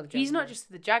want to know about the Jagrafest? He's not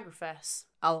just the Jagrafest.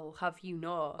 I'll have you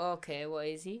know. Okay, what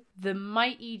is he? The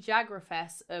mighty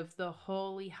Jagrafest of the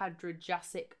Holy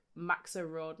Hadrajasic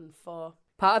Maxarodon 4.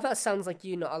 Part of that sounds like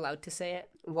you're not allowed to say it.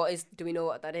 Do we know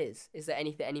what that is? Is there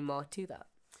any more to that?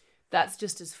 That's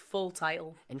just his full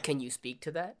title. And can you speak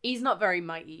to that? He's not very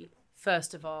mighty,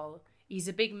 first of all. He's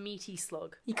a big meaty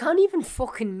slug. He can't even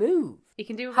fucking move. He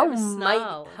can do a bit of a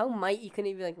snarl. How mighty can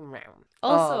he be like, round?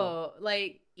 Also,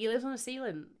 he lives on a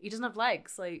ceiling. He doesn't have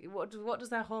legs. Like, what does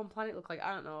their home planet look like?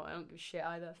 I don't know. I don't give a shit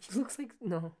either. He looks like,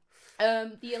 no.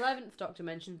 The 11th Doctor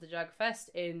mentions the Jagrafest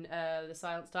in The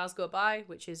Silent Stars Go By,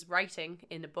 which is writing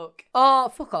in a book. Oh,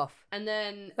 fuck off. And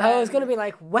then... I was going to be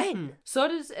like, when? So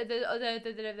does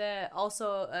the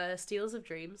also Steals of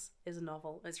Dreams is a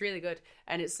novel. It's really good.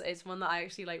 And it's one that I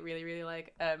actually really, really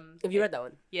like. Have you read that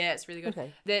one? Yeah, it's really good.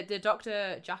 Okay. The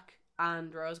Doctor, Jack,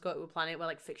 and Rose go to a planet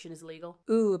where fiction is illegal.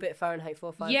 Ooh, a bit Fahrenheit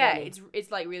 451. Yeah,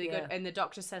 it's really good. And the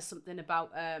Doctor says something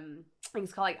about I think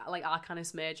it's called like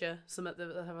Arcanus Major, something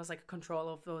that has a control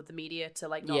over the media to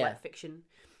not let fiction,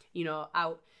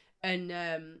 out. And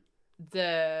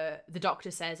the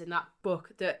Doctor says in that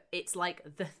book that it's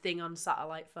like the thing on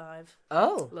Satellite 5.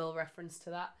 Oh, little reference to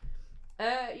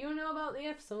that. You know about the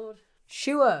episode?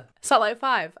 Sure. Satellite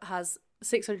 5 has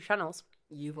 600 channels.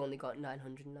 You've only got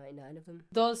 999 of them.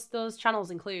 Those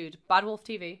channels include Bad Wolf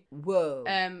TV. Whoa.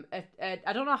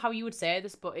 I don't know how you would say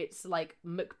this, but it's like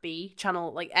McB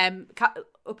channel,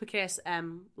 uppercase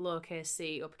M, lowercase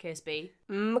C, uppercase B.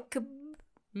 But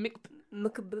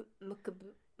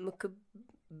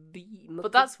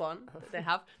that's one that they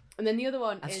have. And then the other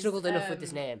one I've is... struggled enough with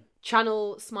this name.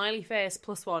 Channel smiley face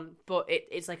 +1, but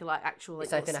it's like actual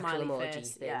it's like an smiley actual emoji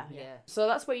face. thing. Yeah. So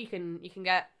that's where you can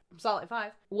get Starlight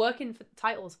 5. Working for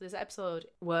titles for this episode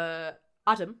were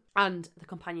Adam and The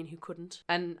Companion Who Couldn't,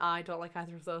 and I don't like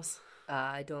either of those.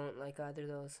 I don't like either of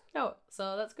those. No,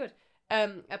 so that's good.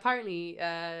 Apparently,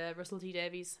 Russell T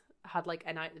Davies had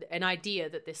an idea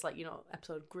that this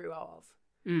episode grew out of.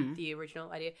 The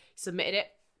original idea. Submitted it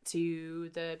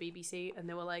to the BBC, and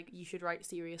they were like, you should write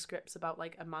serious scripts about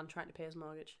a man trying to pay his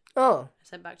mortgage. Oh, I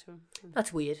sent back to him.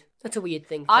 That's weird. That's a weird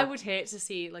thing. I would hate to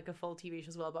see a full TV show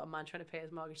as well about a man trying to pay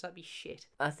his mortgage. That'd be shit.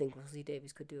 I think Russell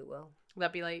Davies could do it well.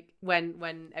 That'd be like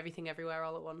when Everything Everywhere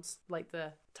All at Once,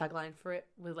 the tagline for it,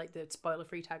 with the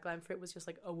spoiler-free tagline for it was just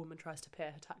a woman tries to pay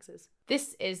her taxes.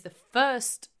 This is the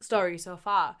first story so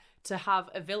far to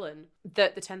have a villain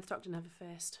that the 10th Doctor never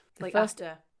faced.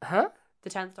 After. Huh? The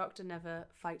 10th Doctor never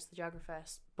fights the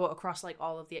Jagrafest, but across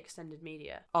all of the extended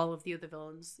media, all of the other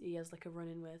villains he has a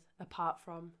run-in with, apart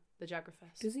from the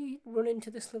Jagrafest. Does he run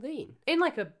into the Slovene? In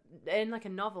a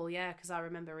novel, yeah, because I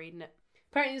remember reading it.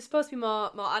 Apparently there's supposed to be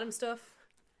more Adam stuff.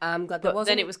 I'm glad there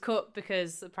wasn't. Then it was cut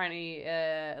because apparently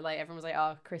everyone was like,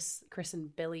 oh, Chris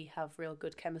and Billy have real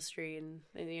good chemistry and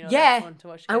yeah, fun to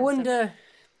watch. I wonder. Stuff.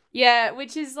 Yeah,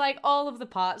 which is all of the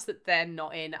parts that they're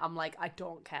not in. I'm like, I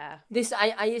don't care.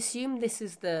 I assume this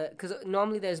is because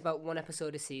normally there's about one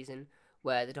episode a season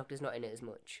where the Doctor's not in it as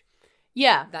much.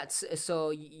 Yeah. That's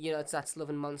so that's Love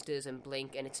and Monsters and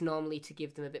Blink, and it's normally to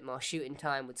give them a bit more shooting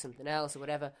time with something else or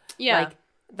whatever. Yeah.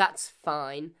 That's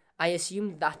fine. I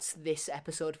assume that's this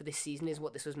episode for this season is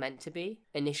what this was meant to be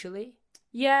initially.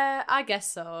 Yeah, I guess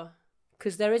so.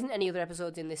 Because there isn't any other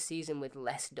episodes in this season with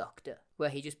less Doctor, where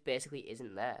he just basically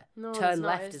isn't there. No, Turn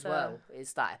Left as well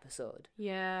is that episode.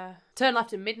 Yeah. Turn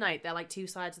Left and Midnight, they're two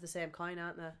sides of the same coin,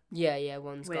 aren't they? Yeah,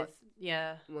 one's got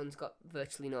Yeah. One's got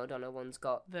virtually no Donna, one's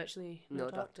got Virtually no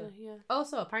doctor. Yeah.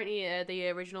 Also, apparently, the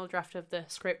original draft of the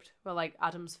script, where like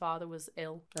Adam's father was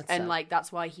ill, That's and sad. like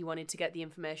that's why he wanted to get the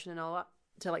information and all that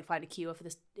to like find a cure for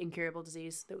this incurable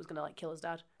disease that was gonna like kill his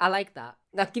dad. I like that.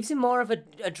 That gives him more of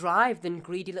a drive than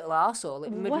greedy little arsehole.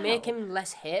 It would make him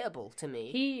less hateable to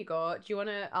me. Here you go. Do you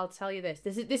wanna? I'll tell you this.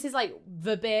 This is like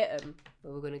verbatim.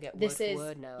 But we're gonna get This word is for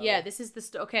word now. yeah. This is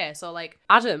the okay. So like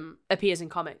Adam appears in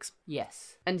comics,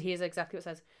 Yes. and here's exactly what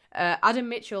it says. Adam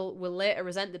Mitchell will later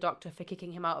resent the Doctor for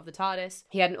kicking him out of the TARDIS.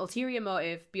 He had an ulterior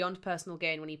motive beyond personal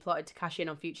gain when he plotted to cash in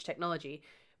on future technology,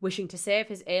 wishing to save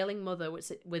his ailing mother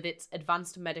with its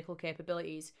advanced medical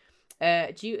capabilities.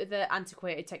 Due to the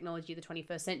antiquated technology of the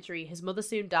 21st century, his mother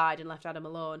soon died and left Adam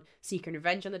alone, seeking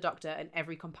revenge on the Doctor and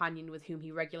every companion with whom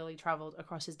he regularly travelled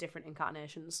across his different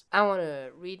incarnations. I want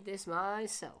to read this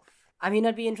myself. I mean,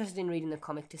 I'd be interested in reading the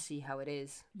comic to see how it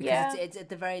is. Because Yeah. it's at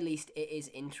the very least, it is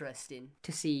interesting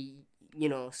to see, you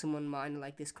know, someone minor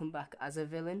like this come back as a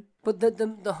villain. But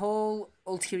the whole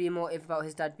ulterior motive about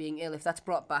his dad being ill, if that's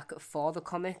brought back for the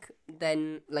comic,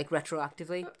 then, like,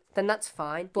 retroactively, then that's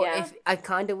fine. But Yeah. if I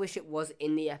kind of wish it was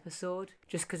in the episode,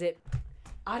 just because it...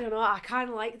 I don't know, I kind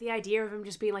of like the idea of him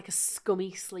just being like a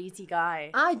scummy, sleazy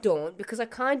guy. I don't, because I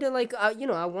kind of like, I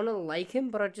want to like him,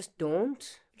 but I just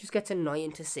don't. It just gets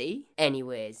annoying to see.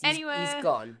 Anyways, he's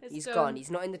gone. He's gone. He's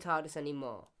not in the TARDIS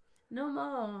anymore. No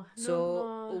more.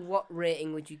 So, what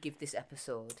rating would you give this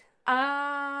episode?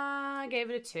 I gave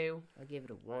it a 2. I gave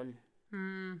it a 1.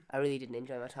 I really didn't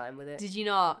enjoy my time with it. Did you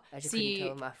not? I just couldn't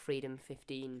tell my Freedom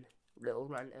 15 little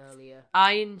rant earlier.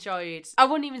 I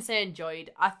wouldn't even say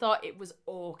enjoyed. I thought it was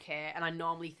okay, and I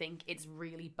normally think it's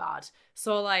really bad.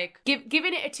 So, like,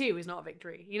 giving it a 2 is not a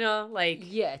victory, you know? Like,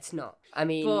 yeah, it's not. I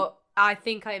mean... But I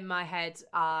think in my head,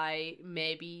 I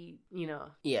maybe, you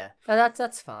know... Yeah.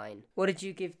 That's fine. What did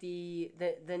you give the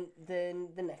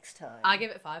next time? I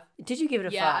give it a 5. Did you give it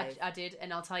a 5? Yeah, I did,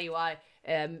 and I'll tell you why.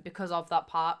 Because of that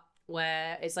part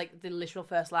where it's like the literal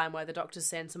first line where the Doctor's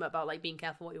saying something about like being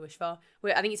careful what you wish for.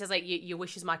 Where I think he says like your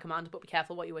wish is my command, but be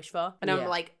careful what you wish for. And I'm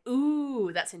like,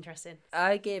 ooh, that's interesting.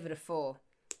 I gave it a 4.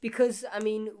 Because, I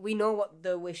mean, we know what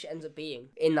the wish ends up being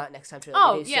in that next time trailer.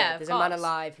 Oh, yeah, There's a man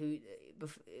alive who...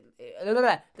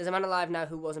 There's a man alive now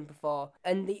who wasn't before.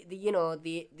 And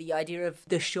the idea of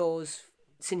the show's,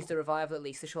 since the revival at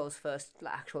least, the show's first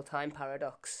actual time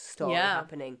paradox story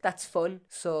happening. That's fun.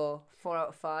 So 4 out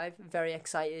of 5. Very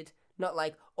excited. Not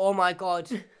like, oh my god,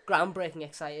 groundbreaking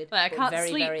excited. Like, I can't very,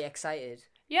 sleep. very excited.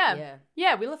 Yeah,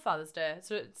 we love Father's Day.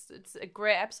 So it's a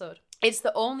great episode. It's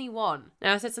the only one.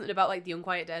 Now, I said something about like The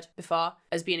Unquiet Dead before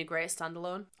as being a great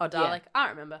standalone. Or Dalek. Yeah. I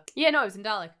don't remember. Yeah, no, it was in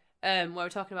Dalek. Where we're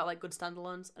talking about like good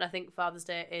standalones. And I think Father's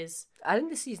Day is... I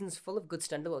think the season's full of good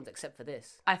standalones except for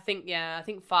this. I think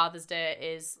Father's Day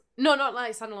is... No, not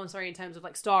like standalone, sorry, in terms of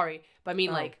like story. But I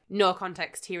mean like no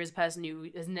context. Here is a person who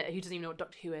doesn't even know what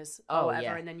Doctor Who is or whatever.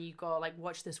 Yeah. And then you go like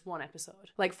watch this one episode.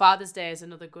 Like Father's Day is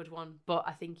another good one. But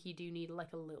I think you do need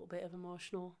like a little bit of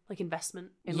emotional like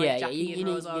investment in like Jackie and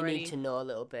Rose already. You need to know a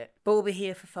little bit. But we'll be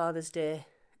here for Father's Day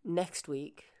next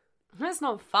week. It's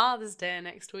not Father's Day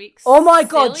next week. Oh my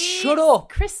god, shut up!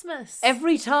 Christmas.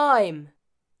 Every time.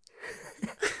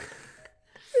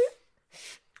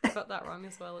 I got that wrong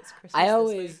as well. It's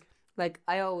Christmas.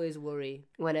 I always worry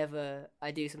whenever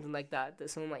I do something like that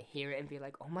someone might hear it and be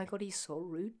like, oh my god, he's so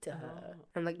rude to her.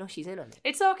 I'm like, no, she's in on it.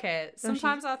 It's okay.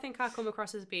 Sometimes I think I come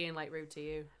across as being like rude to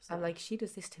you. So. I'm like, she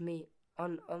does this to me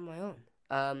on my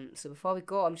own. So before we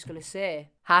go, I'm just going to say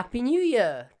Happy New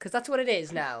Year, because that's what it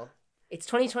is now. It's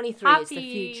 2023. It's the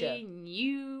future. Happy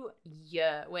New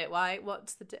Year. Wait, why?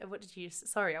 What did you...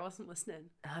 Sorry, I wasn't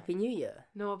listening. Happy New Year?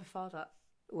 No, before that.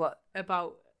 What?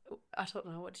 About... I don't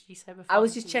know. What did you say before? I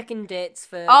was just checking dates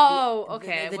for...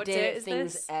 okay. The what day is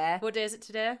things this? air. What day is it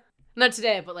today? Not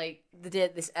today, but like... The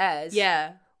day this airs?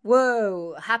 Yeah.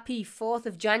 Whoa. Happy 4th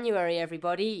of January,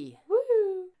 everybody.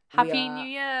 Woo. Happy New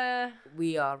Year.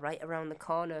 We are right around the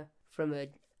corner from a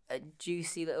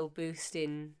juicy little boost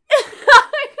in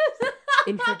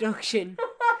production.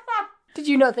 Did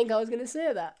you not think I was going to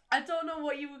say that? I don't know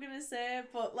what you were going to say,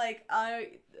 but like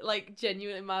I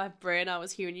genuinely in my brain I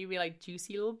was hearing you be like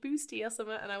juicy little boosty or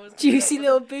something, and I was juicy like,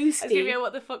 little I was boosty. gonna be like,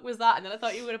 what the fuck was that? And then I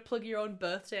thought you were going to plug your own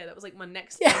birthday. That was like my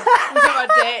next thing. We talking about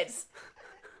dates.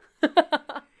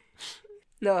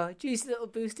 No, juicy little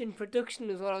boost in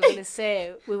production is what I was going to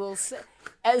say. We will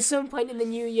at some point in the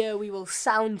new year we will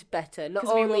sound better. Not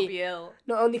only we won't be ill.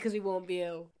 Not only because we won't be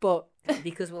ill, but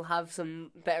because we'll have some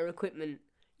better equipment.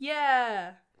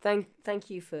 Yeah.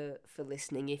 Thank you for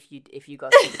listening. If you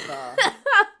got this far,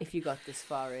 if you got this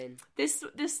far in this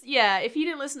yeah. If you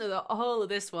didn't listen to the whole of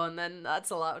this one, then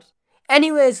that's allowed.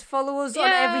 Anyways, follow us on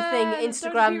everything. Yeah,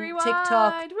 Instagram, Rewind.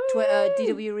 TikTok, Twitter,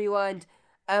 Woo. DW Rewind.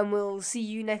 And we'll see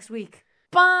you next week.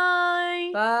 Bye.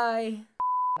 Bye.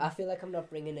 I feel like I'm not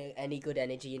bringing any good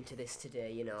energy into this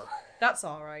today, you know. That's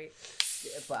all right.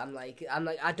 But I'm like,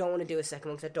 I don't want to do a second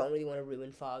one because I don't really want to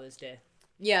ruin Father's Day.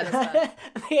 Yeah, that's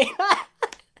fair.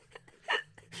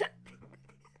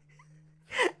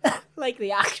 Like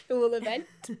the actual event.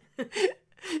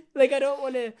 Like I don't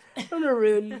want to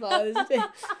ruin Father's Day.